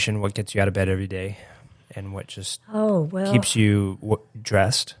motivation, what gets you out of bed every day, and what just keeps you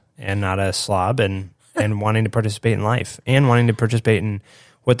dressed and not a slob, and wanting to participate in life, and wanting to participate in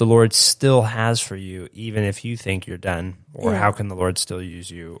what the Lord still has for you, even if you think you're done, or how can the Lord still use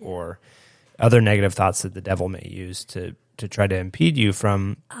you, or other negative thoughts that the devil may use to try to impede you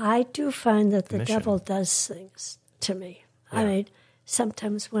from. I do find that the mission. devil does things to me. Yeah. I mean,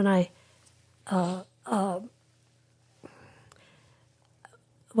 sometimes when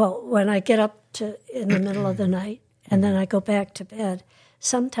when I get up in the middle of the night and then I go back to bed,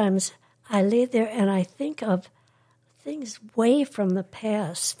 sometimes I lay there and I think of things way from the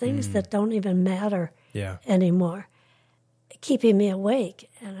past, things that don't even matter anymore, keeping me awake.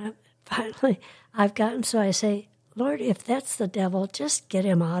 And I've gotten so I say, Lord, if that's the devil, just get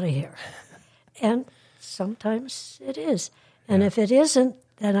him out of here. And sometimes it is. And if it isn't,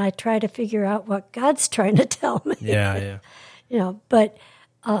 then I try to figure out what God's trying to tell me. Yeah. But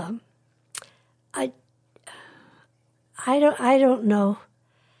I don't know.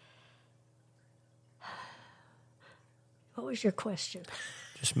 What was your question?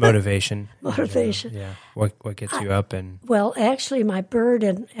 Just motivation. Motivation. Yeah. What gets you up and. Well, actually, my bird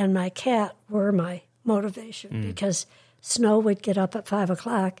and my cat were my motivation because Snow would get up at 5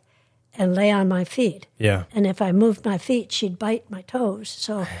 o'clock and lay on my feet. Yeah. And if I moved my feet, she'd bite my toes.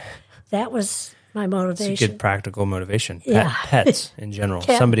 So that was my motivation. It's a good practical motivation. Yeah. Pets in general.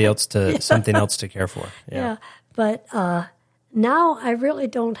 Something else to care for. Yeah. But now I really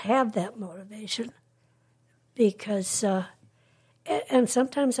don't have that motivation because, and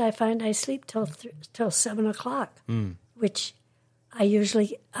sometimes I find I sleep till 7 o'clock, which I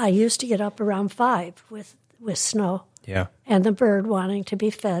used to get up around 5 with Snow. Yeah. And the bird wanting to be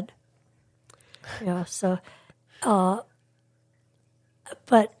fed. Yeah, so,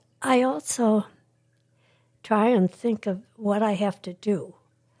 but I also try and think of what I have to do.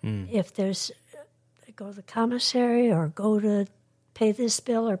 If there's, go to the commissary or go to pay this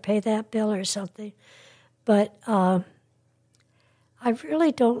bill or pay that bill or something. But I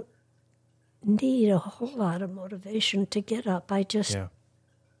really don't need a whole lot of motivation to get up. I just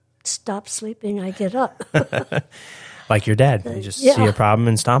stop sleeping, I get up. Like your dad. You just see a problem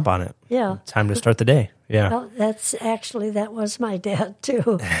and stomp on it. Yeah. Time to start the day. Yeah. Well, that was my dad,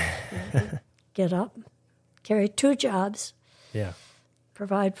 too. Get up, carry 2 jobs. Yeah.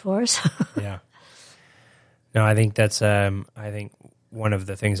 Provide for us. Yeah. No, I think that's, one of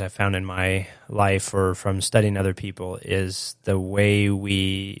the things I found in my life or from studying other people is the way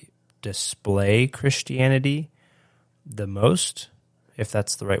we display Christianity the most, if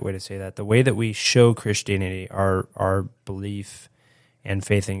that's the right way to say that, the way that we show Christianity, our belief and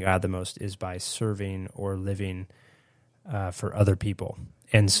faith in God the most is by serving or living for other people.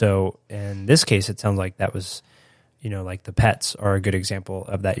 And so in this case, it sounds like that was, like the pets are a good example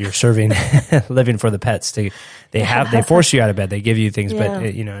of that. You're serving, living for the pets. They force you out of bed. They give you things, but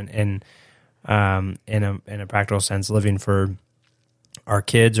in a practical sense, living for our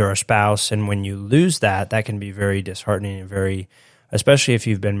kids or our spouse. And when you lose that can be very disheartening and especially if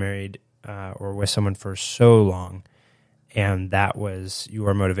you've been married or with someone for so long, and that was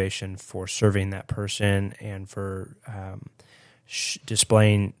your motivation for serving that person and for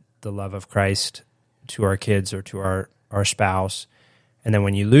displaying the love of Christ to our kids or to our spouse. And then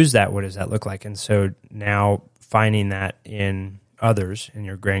when you lose that, what does that look like? And so now finding that in others, in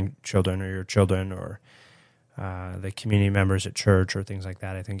your grandchildren or your children or the community members at church or things like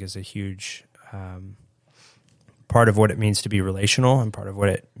that, I think is a huge part of what it means to be relational and part of what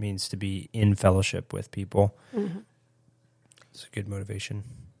it means to be in fellowship with people. Mm-hmm. It's a good motivation.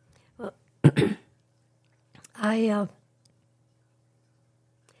 Well,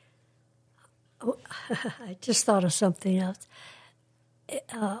 I just thought of something else.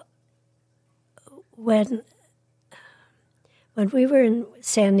 When we were in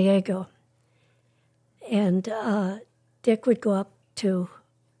San Diego, and Dick would go up to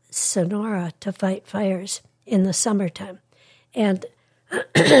Sonora to fight fires in the summertime, and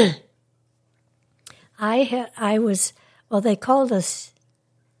they called us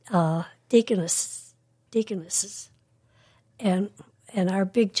deaconesses, and our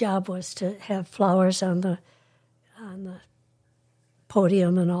big job was to have flowers on the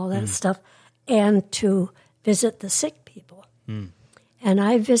podium and all that stuff, and to visit the sick people. And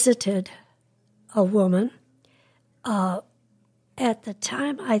I visited a woman. At the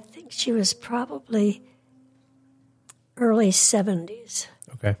time, I think she was probably early 70s.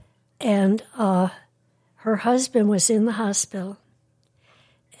 Okay. And her husband was in the hospital,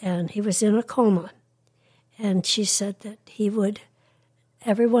 and he was in a coma. And she said that he would,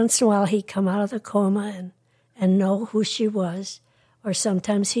 every once in a while, he'd come out of the coma and know who she was, or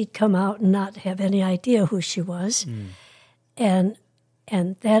sometimes he'd come out and not have any idea who she was. And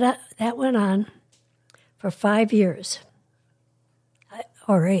that went on for 5 years,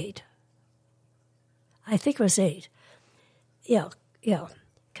 or 8. I think it was 8. Yeah,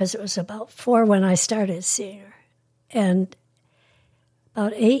 because it was about 4 when I started seeing her. And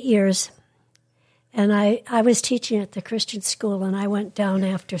about 8 years, and I was teaching at the Christian school, and I went down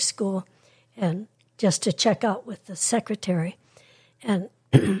after school and just to check out with the secretary. And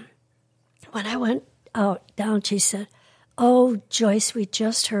when I went down, she said, "Oh, Joyce, we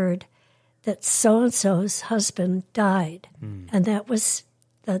just heard that so-and-so's husband died." And that was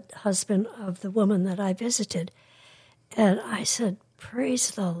the husband of the woman that I visited. And I said,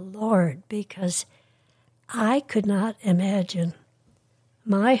 "Praise the Lord," because I could not imagine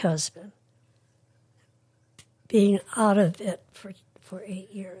my husband being out of it for 8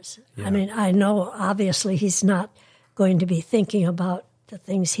 years. Yeah. I mean, I know obviously he's not going to be thinking about the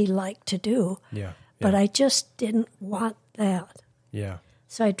things he liked to do, Yeah. but I just didn't want that. Yeah.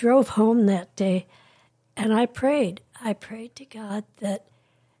 So I drove home that day, and I prayed. I prayed to God that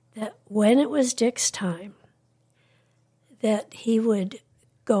when it was Dick's time, that he would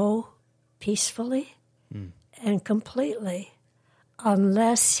go peacefully and completely,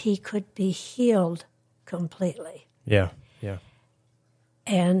 unless he could be healed completely. Yeah. Yeah.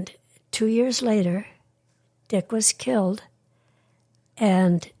 And 2 years later, Dick was killed,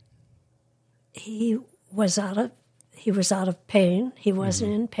 and he was out of pain. He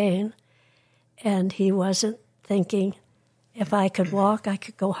wasn't in pain, and he wasn't thinking, if I could walk, I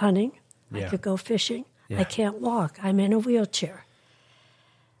could go hunting, I could go fishing. Yeah. I can't walk. I'm in a wheelchair.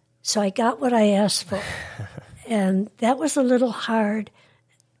 So I got what I asked for, and that was a little hard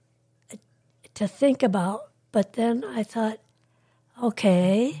to think about. But then I thought,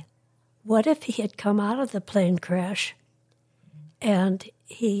 okay, what if he had come out of the plane crash and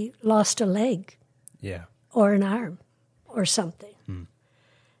he lost a leg Yeah. or an arm or something?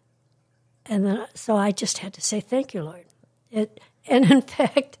 And then, so I just had to say, "Thank you, Lord." And in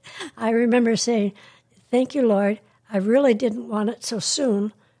fact, I remember saying, "Thank you, Lord. I really didn't want it so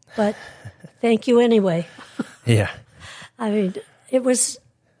soon, but thank you anyway." Yeah. I mean, it was,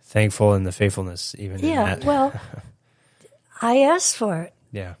 Thankful in the faithfulness, even in yeah, that. well, I asked for it,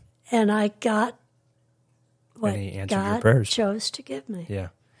 Yeah. and I got what And he answered your God prayers. chose to give me. Yeah.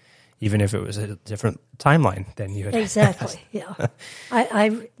 Even if it was a different timeline than you had. Exactly, yeah.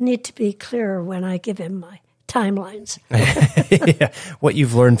 I need to be clearer when I give him my timelines. Yeah. What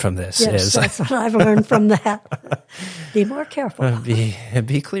you've learned from this Yes, is that's what I've learned from that. Be more careful.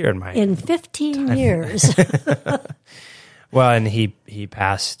 be clear in my In 15 years. Well, and he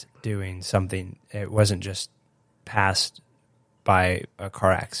passed doing something. It wasn't just passed by a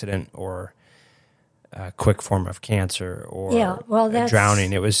car accident or a quick form of cancer or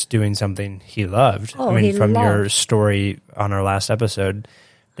drowning. It was doing something he loved. Oh, I mean, he from your loved. story on our last episode,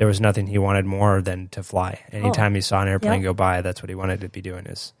 there was nothing he wanted more than to fly. Anytime he saw an airplane go by, that's what he wanted to be doing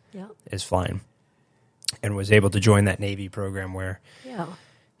is flying. And was able to join that Navy program where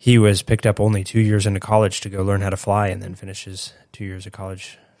he was picked up only 2 years into college to go learn how to fly and then finish his 2 years of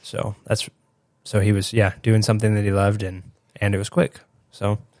college. So he was, doing something that he loved and it was quick.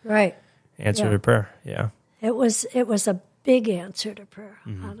 So Right. answer to prayer. Yeah. It was a big answer to prayer,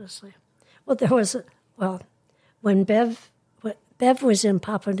 honestly. Well, when Bev was in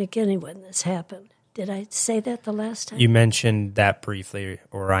Papua New Guinea when this happened. Did I say that the last time? You mentioned that briefly,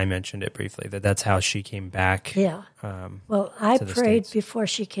 or I mentioned it briefly, that's how she came back. Yeah. Well, I to the prayed States. before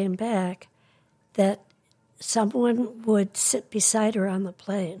she came back that someone would sit beside her on the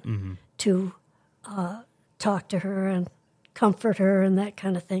plane to talk to her and comfort her and that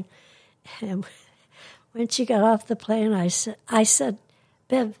kind of thing. And when she got off the plane, I said,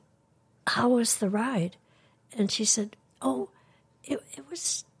 "Bev, how was the ride?" And she said, "Oh, it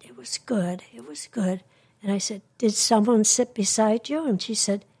was good. It was good." And I said, "Did someone sit beside you?" And she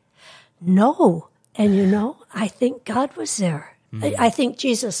said, "No. And I think God was there. I think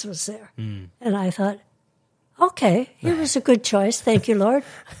Jesus was there." And I thought, okay, it was a good choice. Thank you, Lord.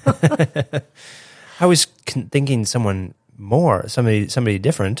 I was thinking someone more, somebody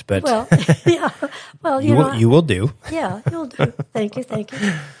different, but Well, yeah. Well, you will do. Yeah, you'll do. Thank you.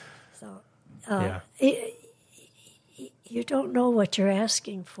 So, you don't know what you're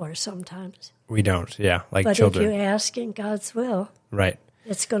asking for sometimes. We don't, yeah, like But children. if you ask in God's will, Right.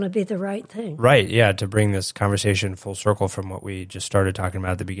 it's going to be the right thing. Right, yeah, to bring this conversation full circle from what we just started talking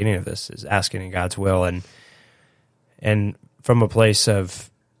about at the beginning of this is asking in God's will and from a place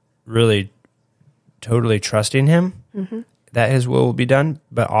of really totally trusting Him that His will be done,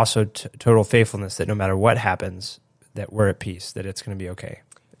 but also total faithfulness that no matter what happens, that we're at peace, that it's going to be okay,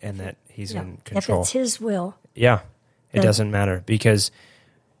 and that He's in control. If it's His will. Yeah, it doesn't matter because,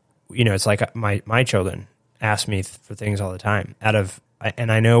 it's like my children ask me for things all the time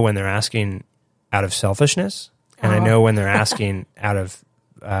and I know when they're asking out of selfishness, and I know when they're asking out of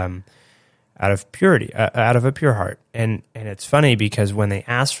purity, out of a pure heart. And it's funny because when they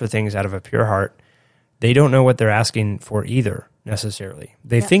ask for things out of a pure heart, they don't know what they're asking for either necessarily.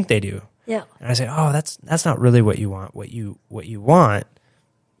 They think they do. Yeah. And I say, oh, that's not really what you want. What you want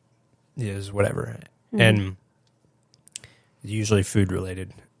is whatever, and usually food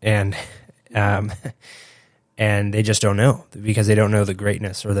related, and and they just don't know because they don't know the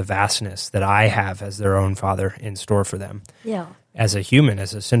greatness or the vastness that I have as their own Father in store for them. Yeah. As a human,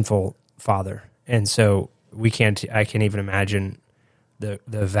 as a sinful father, and so I can't even imagine the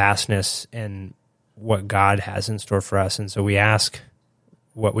vastness and what God has in store for us, and so we ask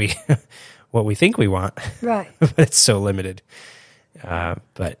what we think we want, Right? but it's so limited.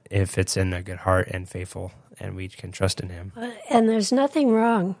 But if it's in a good heart and faithful, and we can trust in Him, And there's nothing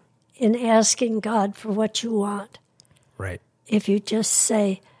wrong in asking God for what you want. right? If you just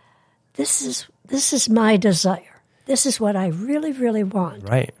say, "This is my desire. This is what I really, really want."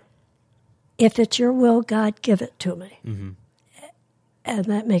 Right. If it's your will, God, give it to me. And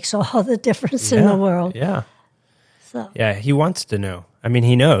that makes all the difference in the world. Yeah. So, Yeah, He wants to know. I mean,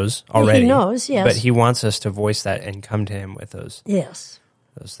 He knows already. He knows, yes. But He wants us to voice that and come to Him with those yes.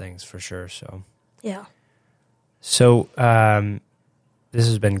 things for sure. Yeah. So this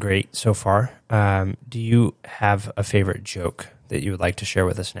has been great so far. Do you have a favorite joke that you would like to share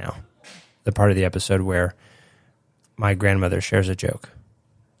with us now? The part of the episode where my grandmother shares a joke.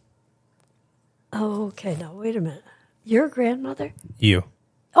 Oh, okay. Now, wait a minute. Your grandmother? You.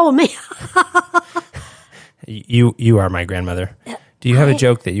 Oh, me. You are my grandmother. Do you have a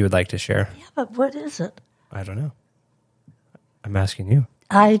joke that you would like to share? Yeah, but what is it? I don't know. I'm asking you.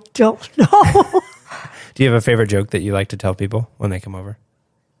 I don't know. Do you have a favorite joke that you like to tell people when they come over?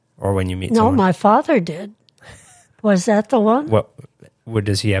 Or when you meet No, someone? my father did. Was that the one?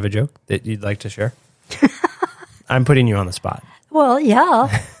 Does he have a joke that you'd like to share? I'm putting you on the spot. Well,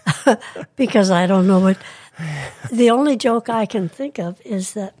 yeah, because I don't know what. The only joke I can think of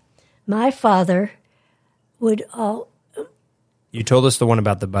is that my father would all. You told us the one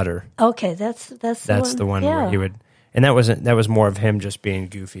about the butter. Okay, that's the one. Where he would, and that was more of him just being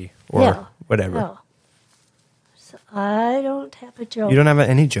goofy or whatever. Oh. So I don't have a joke. You don't have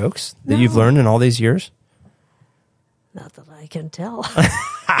any jokes that you've learned in all these years? Not that I can tell.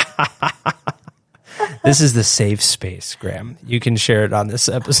 This is the safe space, Graham. You can share it on this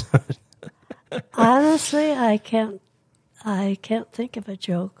episode. Honestly, I can't think of a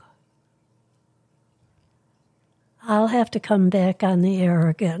joke. I'll have to come back on the air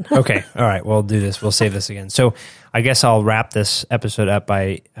again. Okay. All right. We'll do this. We'll save this again. So I guess I'll wrap this episode up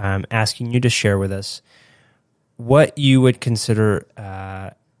by asking you to share with us what you would consider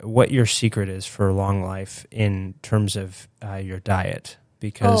what your secret is for long life in terms of your diet.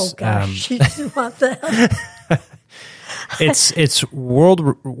 Because gosh, you didn't want that. it's world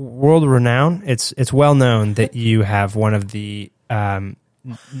renowned. It's well known that you have one of the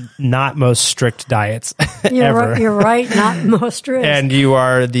not most strict diets ever. You're right, not most strict. And you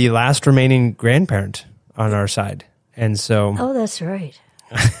are the last remaining grandparent on our side, and so that's right.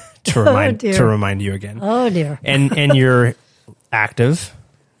 to remind you again. Oh dear. And you're active.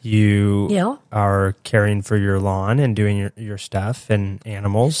 You Yeah. are caring for your lawn and doing your stuff and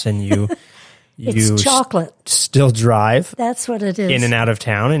animals, and you It's chocolate. Still drive That's what it is. in and out of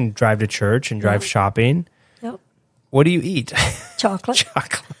town and drive to church and drive shopping. Yep. What do you eat? Chocolate.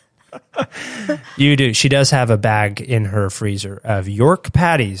 Chocolate. You do. She does have a bag in her freezer of York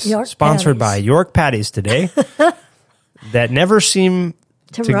Patties, sponsored by York Patties today, that never seem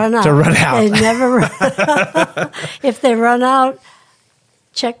to run out. They never run out. If they run out,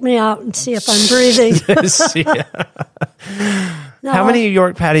 check me out and see if I'm breathing. No. How many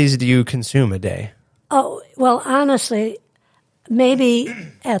York Patties do you consume a day? Oh, well, honestly, maybe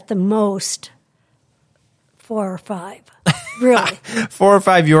at the most 4 or 5. Really. 4 or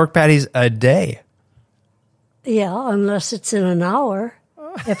 5 York Patties a day. Yeah, unless it's in an hour.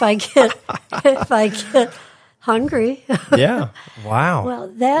 If I get hungry. Yeah. Wow. Well,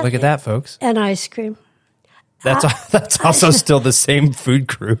 Look at that, folks. And ice cream. That's also still the same food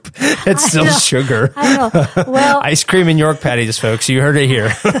group. It's still sugar. I know. Well, Ice cream and York patties, folks. You heard it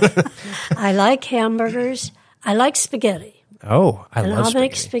here. I like hamburgers. I like spaghetti. Oh, I And love I'll spaghetti.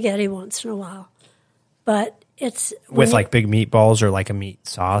 make spaghetti once in a while. But it's... With like big meatballs or like a meat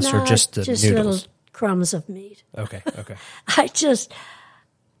sauce or just the just noodles? little crumbs of meat. Okay.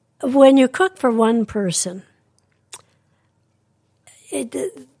 When you cook for one person,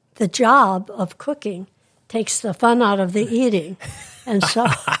 the job of cooking takes the fun out of the eating. And so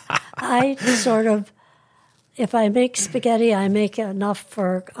I sort of, if I make spaghetti, I make enough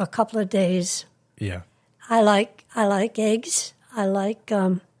for a couple of days. Yeah. I like eggs. I like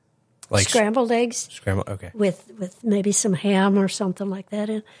scrambled eggs. Scrambled, okay. With maybe some ham or something like that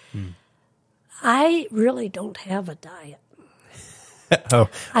in. I really don't have a diet.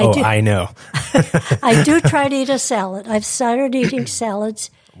 I know. I do try to eat a salad. I've started eating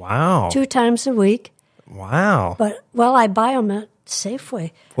salads Wow. 2 times a week. Wow. But, well, I buy them at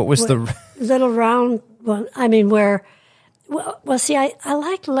Safeway. What was the... Little round one. I mean, where... Well, see, I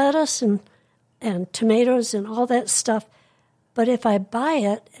like lettuce and tomatoes and all that stuff. But if I buy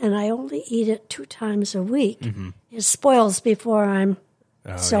it and I only eat it 2 times a week, it spoils before I'm...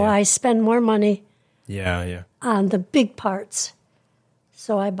 I spend more money Yeah. on the big parts.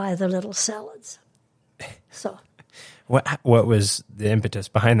 So I buy the little salads. So... What was the impetus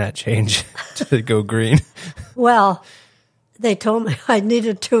behind that change to go green? Well, they told me I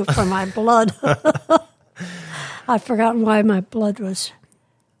needed to for my blood. I've forgotten why my blood was...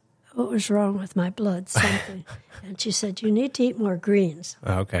 What was wrong with my blood? Something. And she said, you need to eat more greens.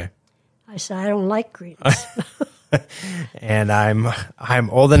 Okay. I said, I don't like greens. And I'm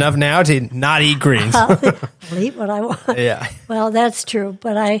old enough now to not eat greens. I'll eat what I want. Yeah. Well, that's true.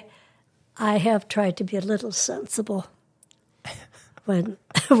 But I have tried to be a little sensible.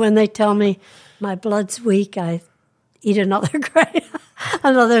 When they tell me my blood's weak, I eat another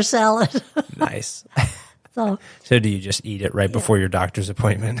another salad. Nice. So do you just eat it right before your doctor's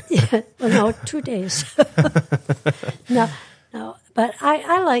appointment? yeah, well, no, 2 days. No. But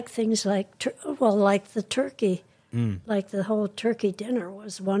I like things like like the turkey, like the whole turkey dinner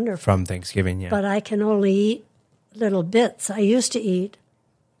was wonderful. From Thanksgiving, yeah. But I can only eat little bits. I used to eat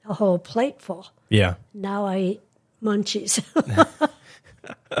a whole plateful. Yeah. Now I eat munchies.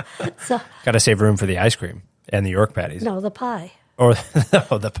 So, got to save room for the ice cream and the York patties. no, the pie. Or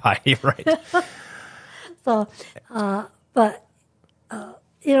the pie, you're right. So, I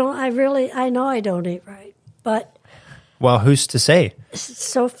know I don't eat right, but Well, who's to say?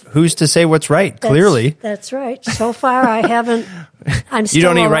 so Who's to say what's right? Clearly. that's right. So far, I haven't. I'm still You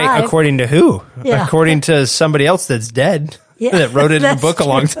don't eat alive. right according to who? Yeah. According to somebody else that's dead. Yeah, that wrote it in a that's book a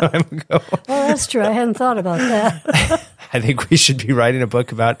long time ago. Well, that's true. I hadn't thought about that. I think we should be writing a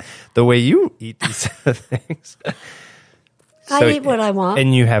book about the way you eat these things. I eat what I want.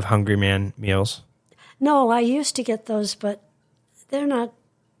 And you have Hungry Man meals? No, I used to get those, but they're not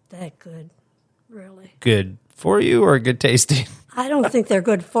that good, really. Good for you or good tasting? I don't think they're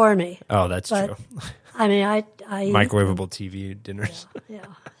good for me. Oh, that's But, true. I mean, I eat Microwavable TV dinners. Yeah.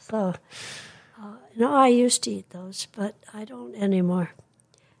 So, no, I used to eat those, but I don't anymore.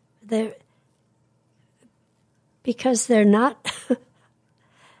 Because they're not,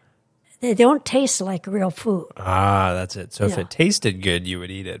 they don't taste like real food. Ah, that's it. So if Yeah. it tasted good, you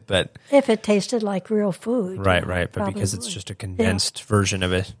would eat it. But If it tasted like real food. right. But probably because it's would. just a condensed version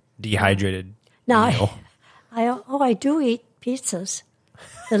of a dehydrated Now, meal. I do eat pizzas.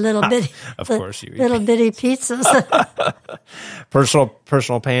 The little bitty, Of course you eat little bitty pizzas.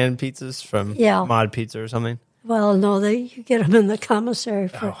 Personal pan pizzas from Yeah. Mod Pizza or something. Well, no, you get them in the commissary.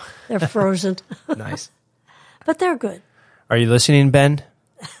 They're frozen. Nice. But they're good. Are you listening, Ben?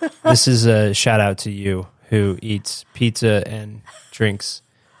 This is a shout out to you who eats pizza and drinks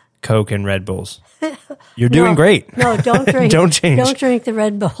Coke and Red Bulls. You're doing great. No, don't drink. Don't change. Don't drink the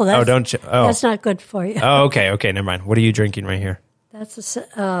Red Bull. That's, That's not good for you. Oh, okay, never mind. What are you drinking right here? That's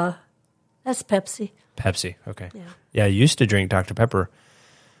that's Pepsi. Pepsi. Okay. Yeah. Yeah, I used to drink Dr. Pepper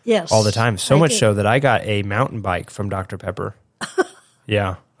Yes. all the time. So I much did. so that I got a mountain bike from Dr. Pepper.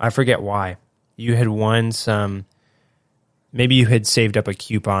 Yeah, I forget why. You had won some. Maybe you had saved up a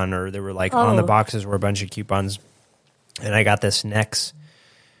coupon, or there were like on the boxes were a bunch of coupons, and I got this next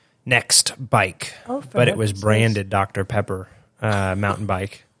bike, but it was heaven's branded Dr. Pepper mountain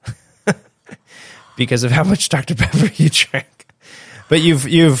bike because of how much Dr. Pepper you drank. But you've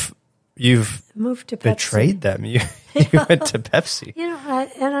Moved to Pepsi. betrayed them. You went to Pepsi.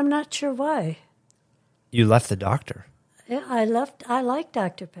 And I'm not sure why. You left the doctor. Yeah, I like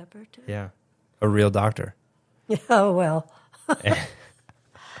Dr. Pepper, too. Yeah. A real doctor. Oh, well.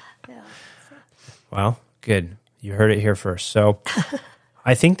 Well, good. You heard it here first. So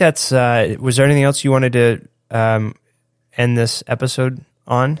I think that's, was there anything else you wanted to end this episode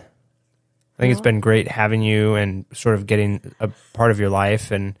on? I think it's been great having you and sort of getting a part of your life,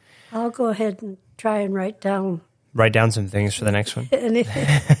 and I'll go ahead and try and write down some things for the next one.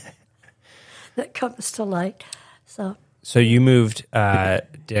 anything that comes to light. So you moved,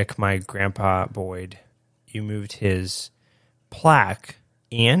 Dick, my grandpa Boyd, you moved his plaque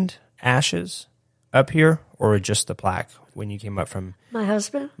and ashes up here, or just the plaque when you came up from... My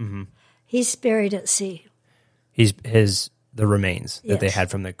husband? Mm-hmm. He's buried at sea. The remains that they Yes.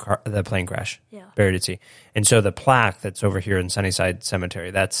 had from the plane crash, Yeah. buried at sea. And so the plaque that's over here in Sunnyside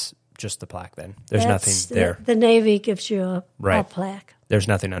Cemetery, that's just the plaque then. There's nothing there. The Navy gives you a Right. plaque. There's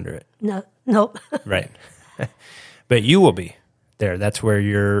nothing under it. No, nope. Right. But you will be there. That's where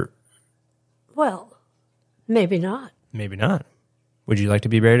you're... Well, maybe not. Maybe not. Would you like to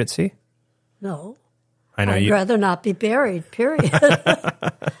be buried at sea? No. I know I'd you... rather not be buried, period.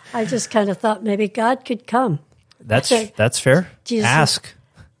 I just kind of thought maybe God could come. That's fair. Jesus. Ask.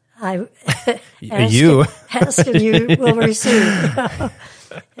 I You. ask and you will receive.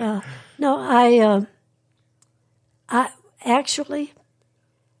 Yeah. No, I actually,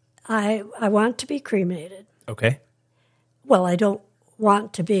 I want to be cremated. Okay. Well, I don't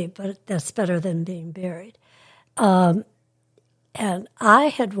want to be, but that's better than being buried. And I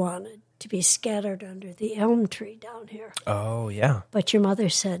had wanted to be scattered under the elm tree down here, Oh, yeah. but your mother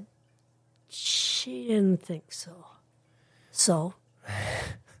said she didn't think so. So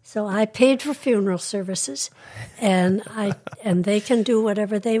I paid for funeral services, and they can do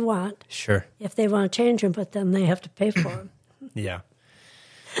whatever they want Sure. if they want to change them, but then they have to pay for them. Yeah.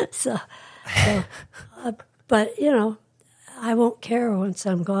 But I won't care once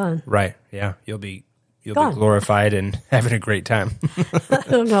I'm gone. Right. Yeah. You'll be Gone. glorified and having a great time. I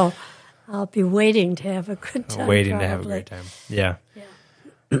don't know. I'll be waiting to have a good time. Waiting to have a probably. great time. Yeah.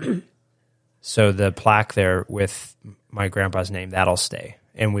 So the plaque there with my grandpa's name, that'll stay.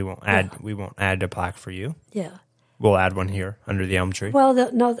 And we won't add a plaque for you. Yeah. We'll add one here under the elm tree. Well,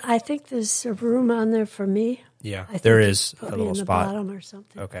 no, I think there's a room on there for me. Yeah. I think There it's is a probably little in the spot. bottom or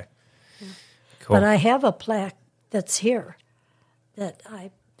something. Okay. Cool. But I have a plaque that's here that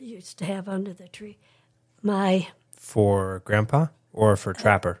I used to have under the tree. My For grandpa or for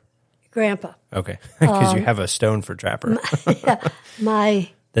Trapper? grandpa, Okay. Because you have a stone for Trapper. my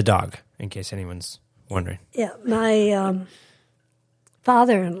The dog, in case anyone's wondering. my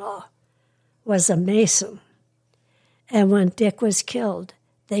father-in-law was a Mason, and when Dick was killed,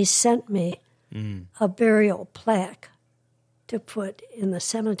 they sent me a burial plaque to put in the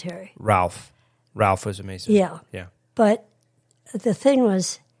cemetery. Ralph was a Mason. Yeah. Yeah. But the thing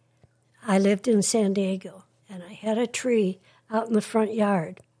was, I lived in San Diego, and I had a tree out in the front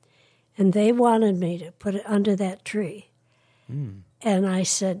yard, and they wanted me to put it under that tree. And I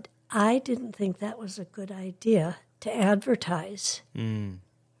said, I didn't think that was a good idea to advertise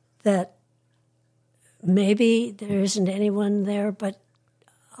that maybe there isn't anyone there but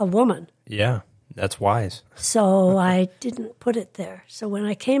a woman. Yeah. That's wise. So I didn't put it there. So when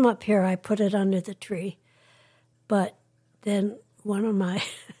I came up here, I put it under the tree. But then one of my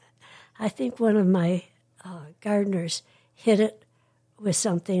gardeners hit it with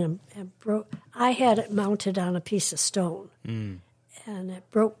something and broke. I had it mounted on a piece of stone, and it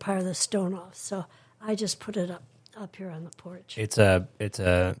broke part of the stone off. So I just put it up here on the porch. It's a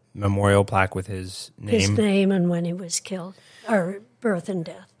memorial plaque with his name. His name and when he was killed, or birth and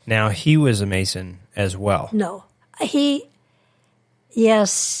death. Now, he was a Mason as well. No.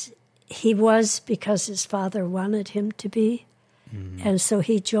 Yes, he was because his father wanted him to be. And so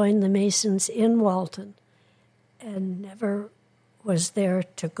he joined the Masons in Walton and never was there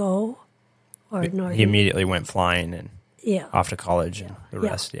to go. Nor He immediately went flying and yeah. off to college and the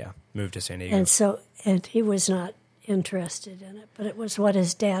rest, moved to San Diego. And he was not interested in it, but it was what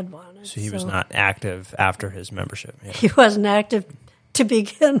his dad wanted. So he was not active after his membership. Yeah. He wasn't active to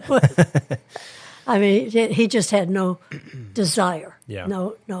begin with. I mean, he just had no desire, Yeah.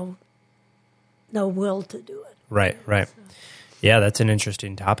 no will to do it. Right. Yeah, that's an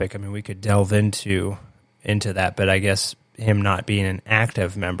interesting topic. I mean, we could delve into that, but I guess him not being an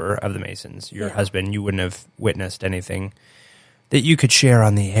active member of the Masons, your husband, you wouldn't have witnessed anything that you could share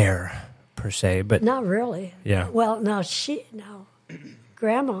on the air, per se. But Not really. Yeah. Well, now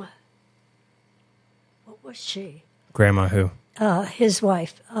Grandma, what was she? Grandma who? His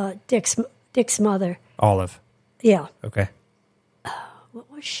wife, Dick's mother. Olive. Yeah. Okay.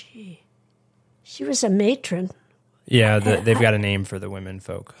 What was she? She was a matron. Yeah, they've got a name for the women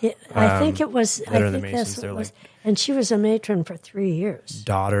folk. I think it was. that I are the think Masons. that's what They're it was. like And she was a matron for 3 years.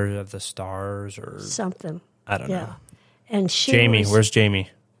 Daughter of the Stars or Something. I don't Yeah. know. And she Jamie, was, where's Jamie?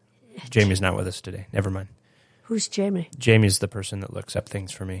 Jamie's not with us today. Never mind. Who's Jamie? Jamie's the person that looks up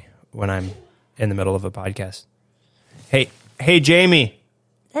things for me when I'm in the middle of a podcast. Hey, Jamie.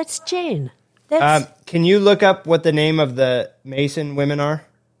 That's Jane. That's Can you look up what the name of the Mason women are?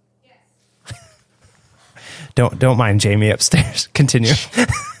 Yes. Don't mind Jamie upstairs. Continue.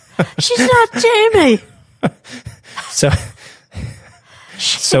 she's not Jamie.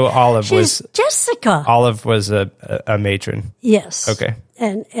 So Olive She's was Jessica. Olive was a matron. Yes. Okay.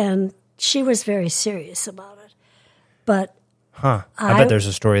 And she was very serious about it. But Huh. I bet there's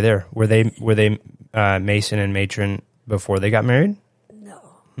a story there. Were they Mason and matron before they got married? no.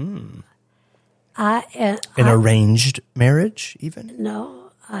 An arranged marriage, even?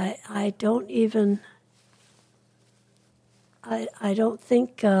 No, I don't even. I don't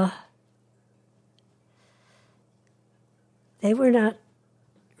think they were not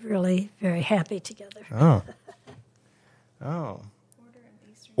really very happy together. Oh.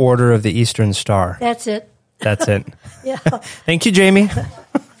 Order of the Eastern Star. That's it. That's it. Yeah, Thank you, Jamie.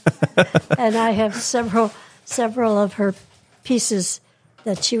 and I have several of her pieces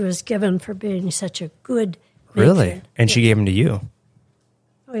that she was given for being such a good Really? matron. And she gave them to you.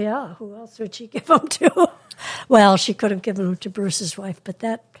 Oh yeah, who else would she give them to? Well, she could have given them to Bruce's wife, but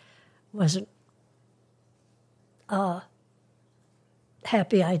that wasn't a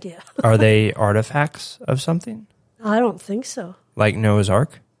happy idea. Are they artifacts of something? I don't think so. Like Noah's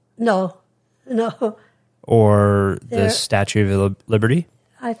Ark? No. Or the They're- Statue of Liberty?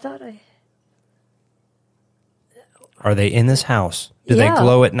 I thought Are they in this house? Do Yeah. they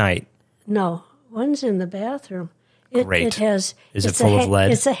glow at night? no. One's in the bathroom. Great. It has. Is it it's a full of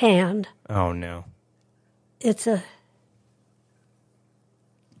lead? It's a hand. Oh, no. It's a.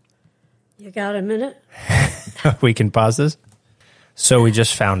 You got a minute? We can pause this. So we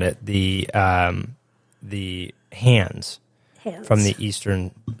just found it. The hands Hands. from the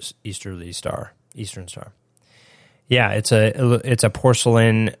Eastern Star. Yeah, it's a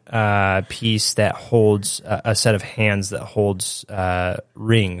porcelain piece that holds a set of hands that holds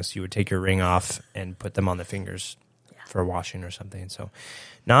rings. You would take your ring off and put them on the fingers for washing or something. So,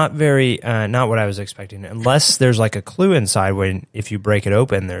 not what I was expecting. Unless there's like a clue inside when if you break it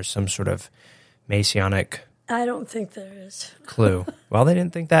open, there's some sort of Masonic I don't think there is. clue. Well, they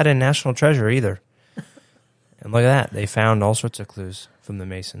didn't think that in National Treasure either. And look at that. They found all sorts of clues from the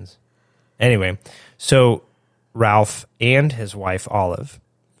Masons. Anyway, so Ralph and his wife, Olive,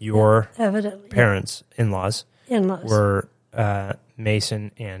 your Evidently. parents, in-laws, In-laws. were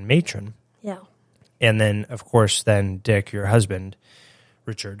Mason and matron. Yeah. And then, of course, Dick, your husband,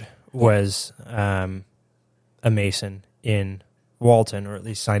 Richard, was a Mason in Walton, or at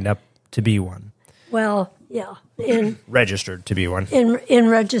least signed up to be one. Well, yeah. Registered to be one. In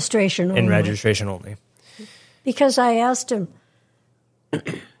registration only. In registration only. Because I asked him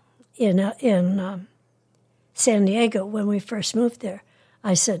in San Diego when we first moved there,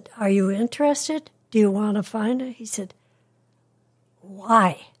 I said, "Are you interested? Do you want to find it?" He said,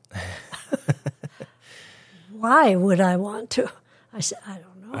 "Why? Why would I want to?" I said, "I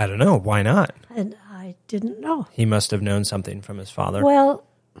don't know." I don't know. Why not? And I didn't know. He must have known something from his father, Well,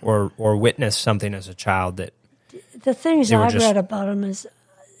 or witnessed something as a child that. the things They were I've just- read about him is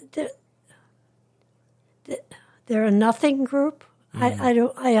they're a nothing group.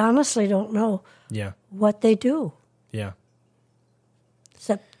 I honestly don't know Yeah, what they do yeah.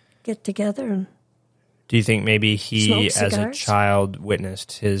 except get together and Do you think maybe he, Smoke as a cigars? child,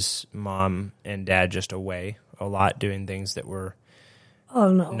 witnessed his mom and dad just away a lot, doing things that were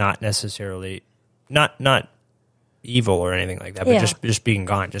oh no, not necessarily not evil or anything like that, but Yeah. just being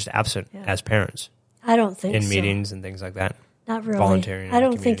gone, just absent as parents I don't think in so. meetings and things like that. Not really. volunteering in I the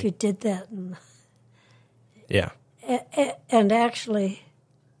don't think community. you did that. Yeah, And actually,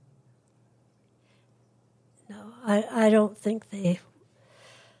 no, I don't think they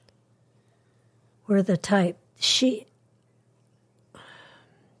were the type. She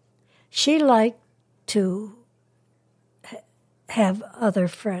liked to have other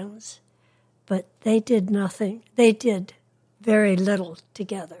friends, but they did nothing. They did very little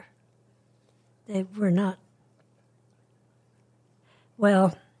together. They were not.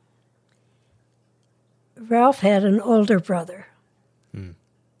 Well, Ralph had an older brother.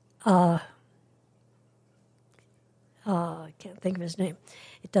 I can't think of his name.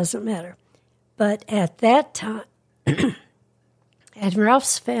 It doesn't matter. But at that time, and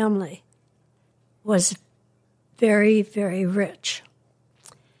Ralph's family was very, very rich.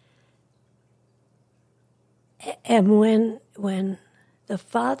 And when the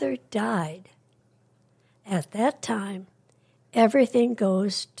father died, at that time, everything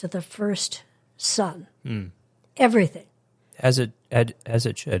goes to the first son. Everything. As it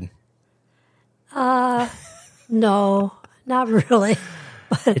should. No, not really.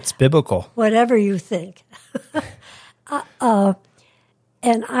 It's biblical. Whatever you think.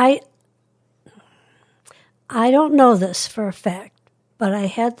 And I don't know this for a fact, but I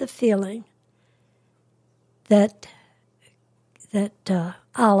had the feeling that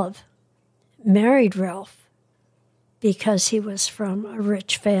Olive married Ralph because he was from a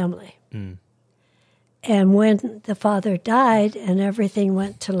rich family. And when the father died and everything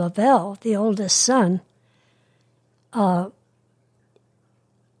went to Lavelle, the oldest son, I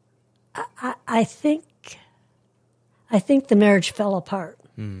think the marriage fell apart,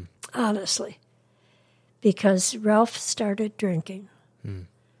 honestly, because Ralph started drinking,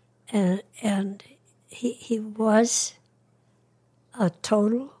 and he was a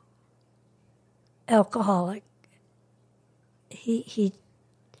total alcoholic. He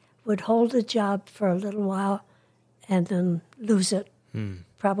would hold a job for a little while and then lose it,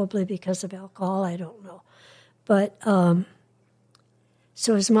 probably because of alcohol, I don't know. But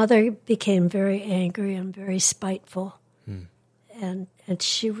so his mother became very angry and very spiteful, and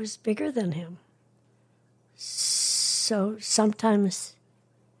she was bigger than him. So sometimes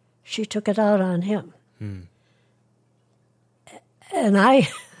she took it out on him. And I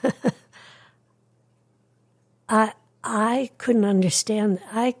couldn't understand.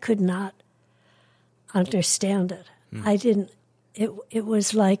 I could not understand it. I didn't. It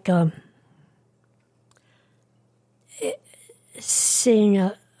was like seeing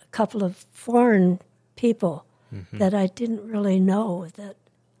a couple of foreign people that I didn't really know, that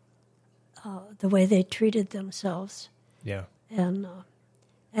the way they treated themselves. Yeah. And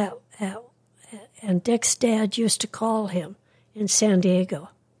and Dick's dad used to call him in San Diego,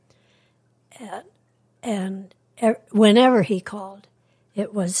 and whenever he called,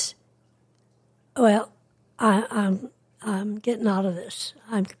 it was, well, I'm getting out of this.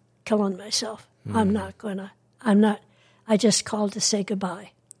 I'm killing myself. I just called to say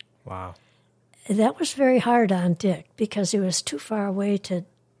goodbye. Wow. That was very hard on Dick because he was too far away to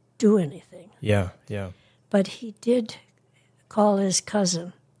do anything. Yeah, yeah. But he did call his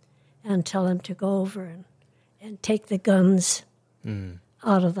cousin and tell him to go over and take the guns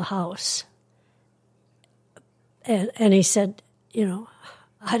out of the house. And he said,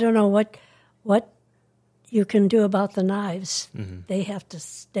 I don't know what you can do about the knives. They have to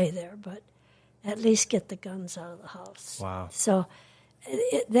stay there, but at least get the guns out of the house. Wow. So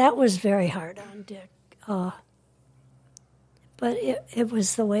that was very hard on Dick. But it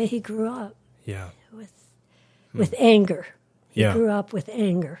was the way he grew up. Yeah. With anger. He Yeah. grew up with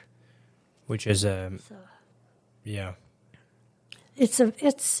anger. Which is yeah.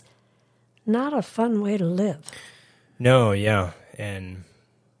 It's not a fun way to live. No, yeah. And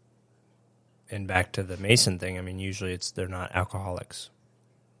back to the Mason thing, I mean, usually they're not alcoholics.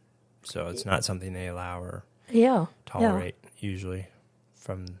 So it's not something they allow or tolerate, usually,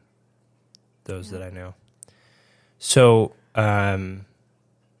 from those that I know. So, and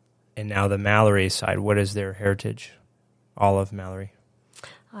now the Mallory side, what is their heritage? Olive Mallory?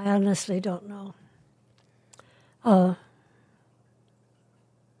 I honestly don't know.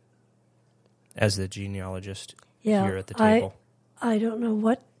 As the genealogist Yeah, here at the table. I don't know.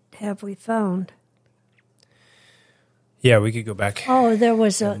 What have we found? Yeah, we could go back. Oh, in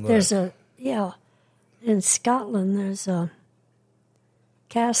Scotland there's a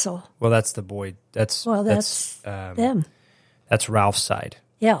castle. Well, that's the Boyd. That's them. That's Ralph's side.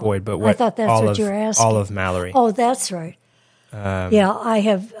 Yeah. Boyd, but I thought that's what you were asking. Olive Mallory. Oh, that's right. I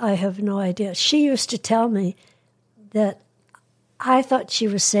have no idea. She used to tell me that I thought she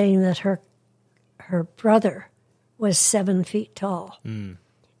was saying that her brother was 7 feet tall.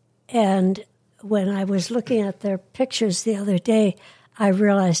 And when I was looking at their pictures the other day, I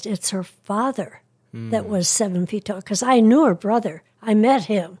realized it's her father that was 7 feet tall, because I knew her brother. I met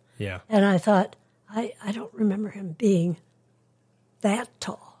him. Yeah. And I thought, I don't remember him being that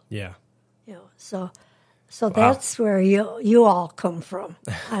tall. Yeah. So that's where you all come from,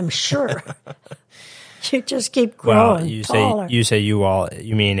 I'm sure. You just keep growing taller. You say you all,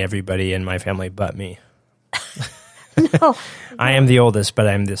 you mean everybody in my family but me. No. I am the oldest, but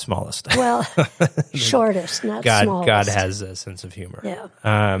I'm the smallest. Well, shortest, not smallest. God has a sense of humor.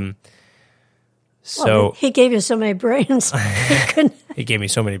 Yeah. So he gave you so many brains. He gave me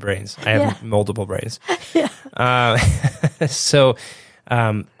so many brains. I have multiple brains. Yeah. So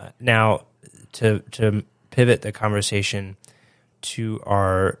now to pivot the conversation to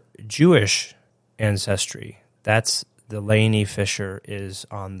our Jewish ancestry, That's the Laney Fisher is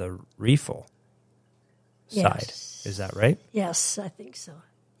on the Riefel side. Yes. Is that right? Yes, I think so.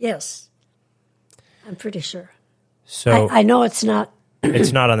 Yes. I'm pretty sure. So I know it's not.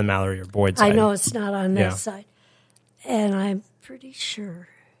 it's not on the Mallory or Boyd side. I know it's not on that Yeah. side. And I'm pretty sure.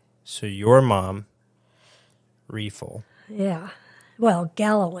 So your mom, Riefel, Yeah. Well,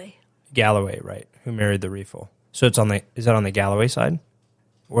 Galloway. Galloway, right? Who married the Riefel? So it's on the. Is that on the Galloway side,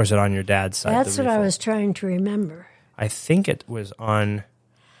 or is it on your dad's side? That's the what I Riefel? was trying to remember. I think it was on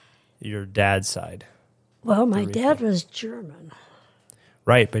your dad's side. Well, my dad was German.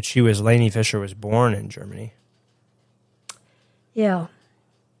 Right, but Laney Fisher was born in Germany. Yeah.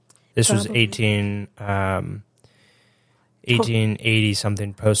 This was Probably. 1880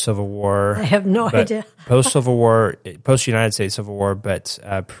 something, post Civil War. I have no idea. Post Civil War, post United States Civil War, but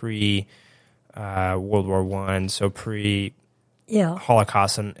pre World War I, so pre Yeah.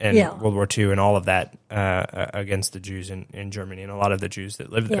 Holocaust and Yeah. World War II and all of that against the Jews in Germany and a lot of the Jews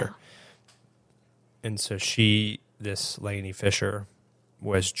that lived there. And so this Laney Fisher,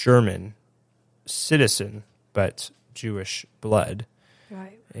 was German citizen, but Jewish blood.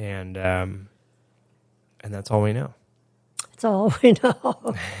 Right. And that's all we know. That's all we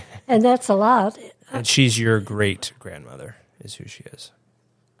know. And that's a lot. And she's your great grandmother, is who she is.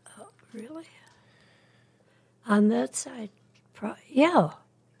 Really? On that side? Yeah.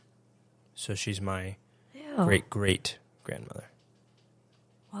 So she's my Yeah. great grandmother.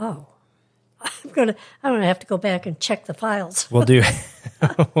 Wow. I'm gonna have to go back and check the files. We'll do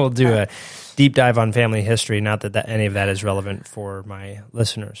a deep dive on family history. Not that any of that is relevant for my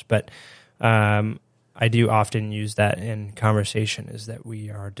listeners, but I do often use that in conversation. Is that we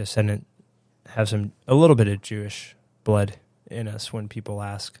are descendant, have a little bit of Jewish blood in us when people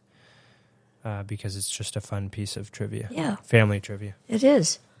ask, because it's just a fun piece of trivia. Yeah. Family trivia. It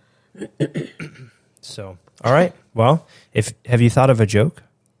is. So, all right. Well, have you thought of a joke?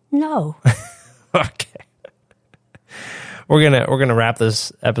 No. Okay. We're gonna wrap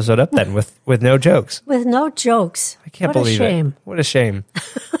this episode up then with no jokes. With no jokes. I can't What believe a shame. it. What a shame.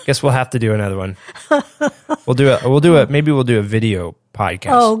 Guess we'll have to do another one. Maybe we'll do a video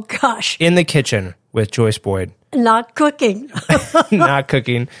podcast. Oh gosh. In the kitchen with Joyce Boyd, Not cooking. not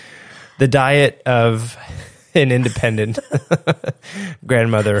cooking. The diet of an independent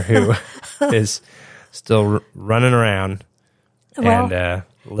grandmother who is still running around Well, and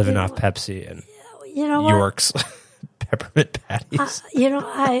living off Pepsi and you know what? York's peppermint patties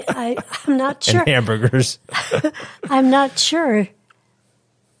I'm not sure. and hamburgers. I'm not sure.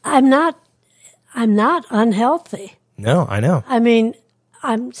 I'm not unhealthy. No, I know. I mean,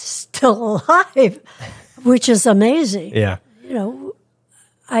 I'm still alive, which is amazing. Yeah. You know,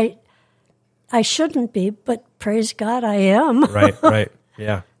 I shouldn't be, but praise God I am. Right.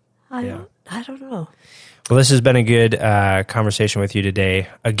 Yeah. I don't know. Well, this has been a good conversation with you today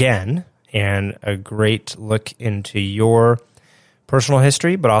again, and a great look into your personal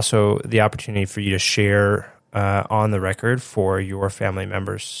history, but also the opportunity for you to share on the record for your family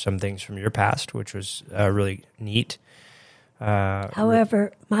members some things from your past, which was really neat.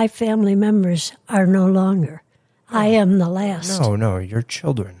 However, my family members are no longer. I am the last. No, your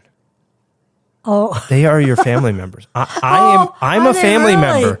children. Oh, They are your family members. I'm are a they family really?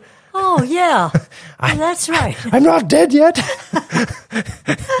 member. Oh, yeah. That's right. I'm not dead yet.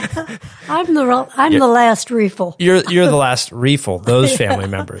 I'm the last Riefel. You're the last Riefel, those family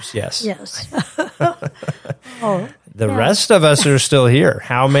members, yes. Yes. The rest of us are still here.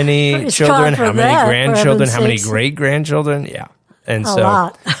 How many Praise children, God for how many that, for grandchildren, heaven's how many sakes. great-grandchildren? Yeah. And A so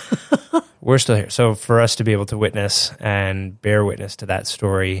lot. we're still here. So for us to be able to witness and bear witness to that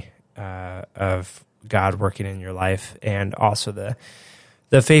story of God working in your life, and also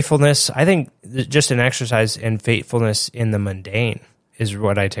the faithfulness, I think just an exercise in faithfulness in the mundane is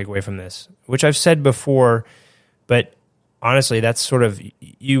what I take away from this, which I've said before, but honestly, that's sort of,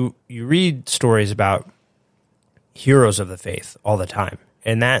 you read stories about heroes of the faith all the time,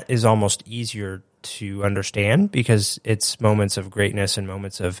 and that is almost easier to understand because it's moments of greatness and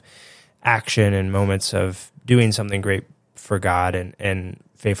moments of action and moments of doing something great for God and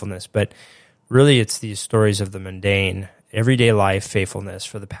faithfulness. But really, it's these stories of the mundane, everyday life faithfulness.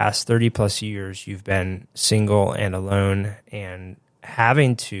 For the past 30 plus years, you've been single and alone and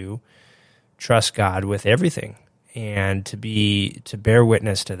having to trust God with everything. And to bear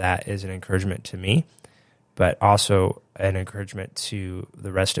witness to that is an encouragement to me, but also an encouragement to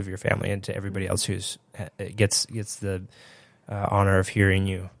the rest of your family and to everybody else who's gets the honor of hearing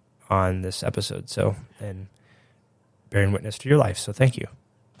you on this episode. So, and bearing witness to your life. So thank you.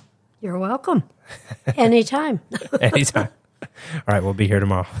 You're welcome. Anytime. Anytime. All right, we'll be here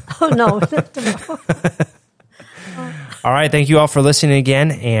tomorrow. Oh, no. Not tomorrow. All right. Thank you all for listening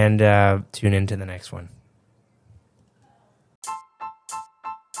again, and tune in to the next one.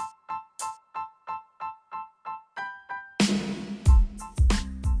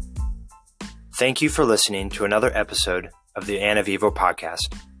 Thank you for listening to another episode of the Ana Vivo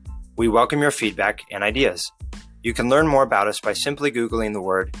podcast. We welcome your feedback and ideas. You can learn more about us by simply Googling the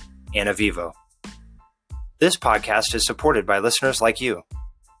word Ana Vivo. This podcast is supported by listeners like you.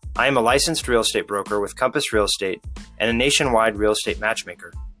 I am a licensed real estate broker with Compass Real Estate and a nationwide real estate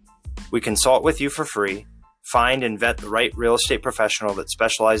matchmaker. We consult with you for free, find and vet the right real estate professional that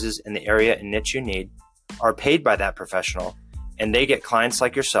specializes in the area and niche you need, are paid by that professional, and they get clients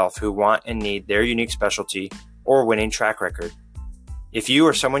like yourself who want and need their unique specialty or winning track record. If you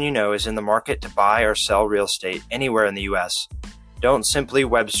or someone you know is in the market to buy or sell real estate anywhere in the U.S., don't simply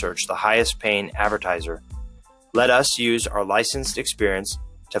web search the highest paying advertiser. Let us use our licensed experience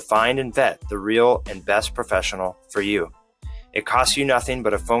to find and vet the real and best professional for you. It costs you nothing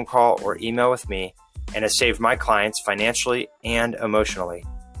but a phone call or email with me, and has saved my clients financially and emotionally.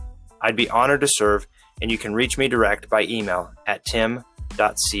 I'd be honored to serve, and you can reach me direct by email at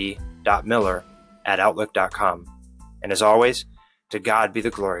tim.c.miller@outlook.com. And as always, to God be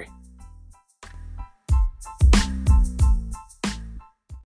the glory.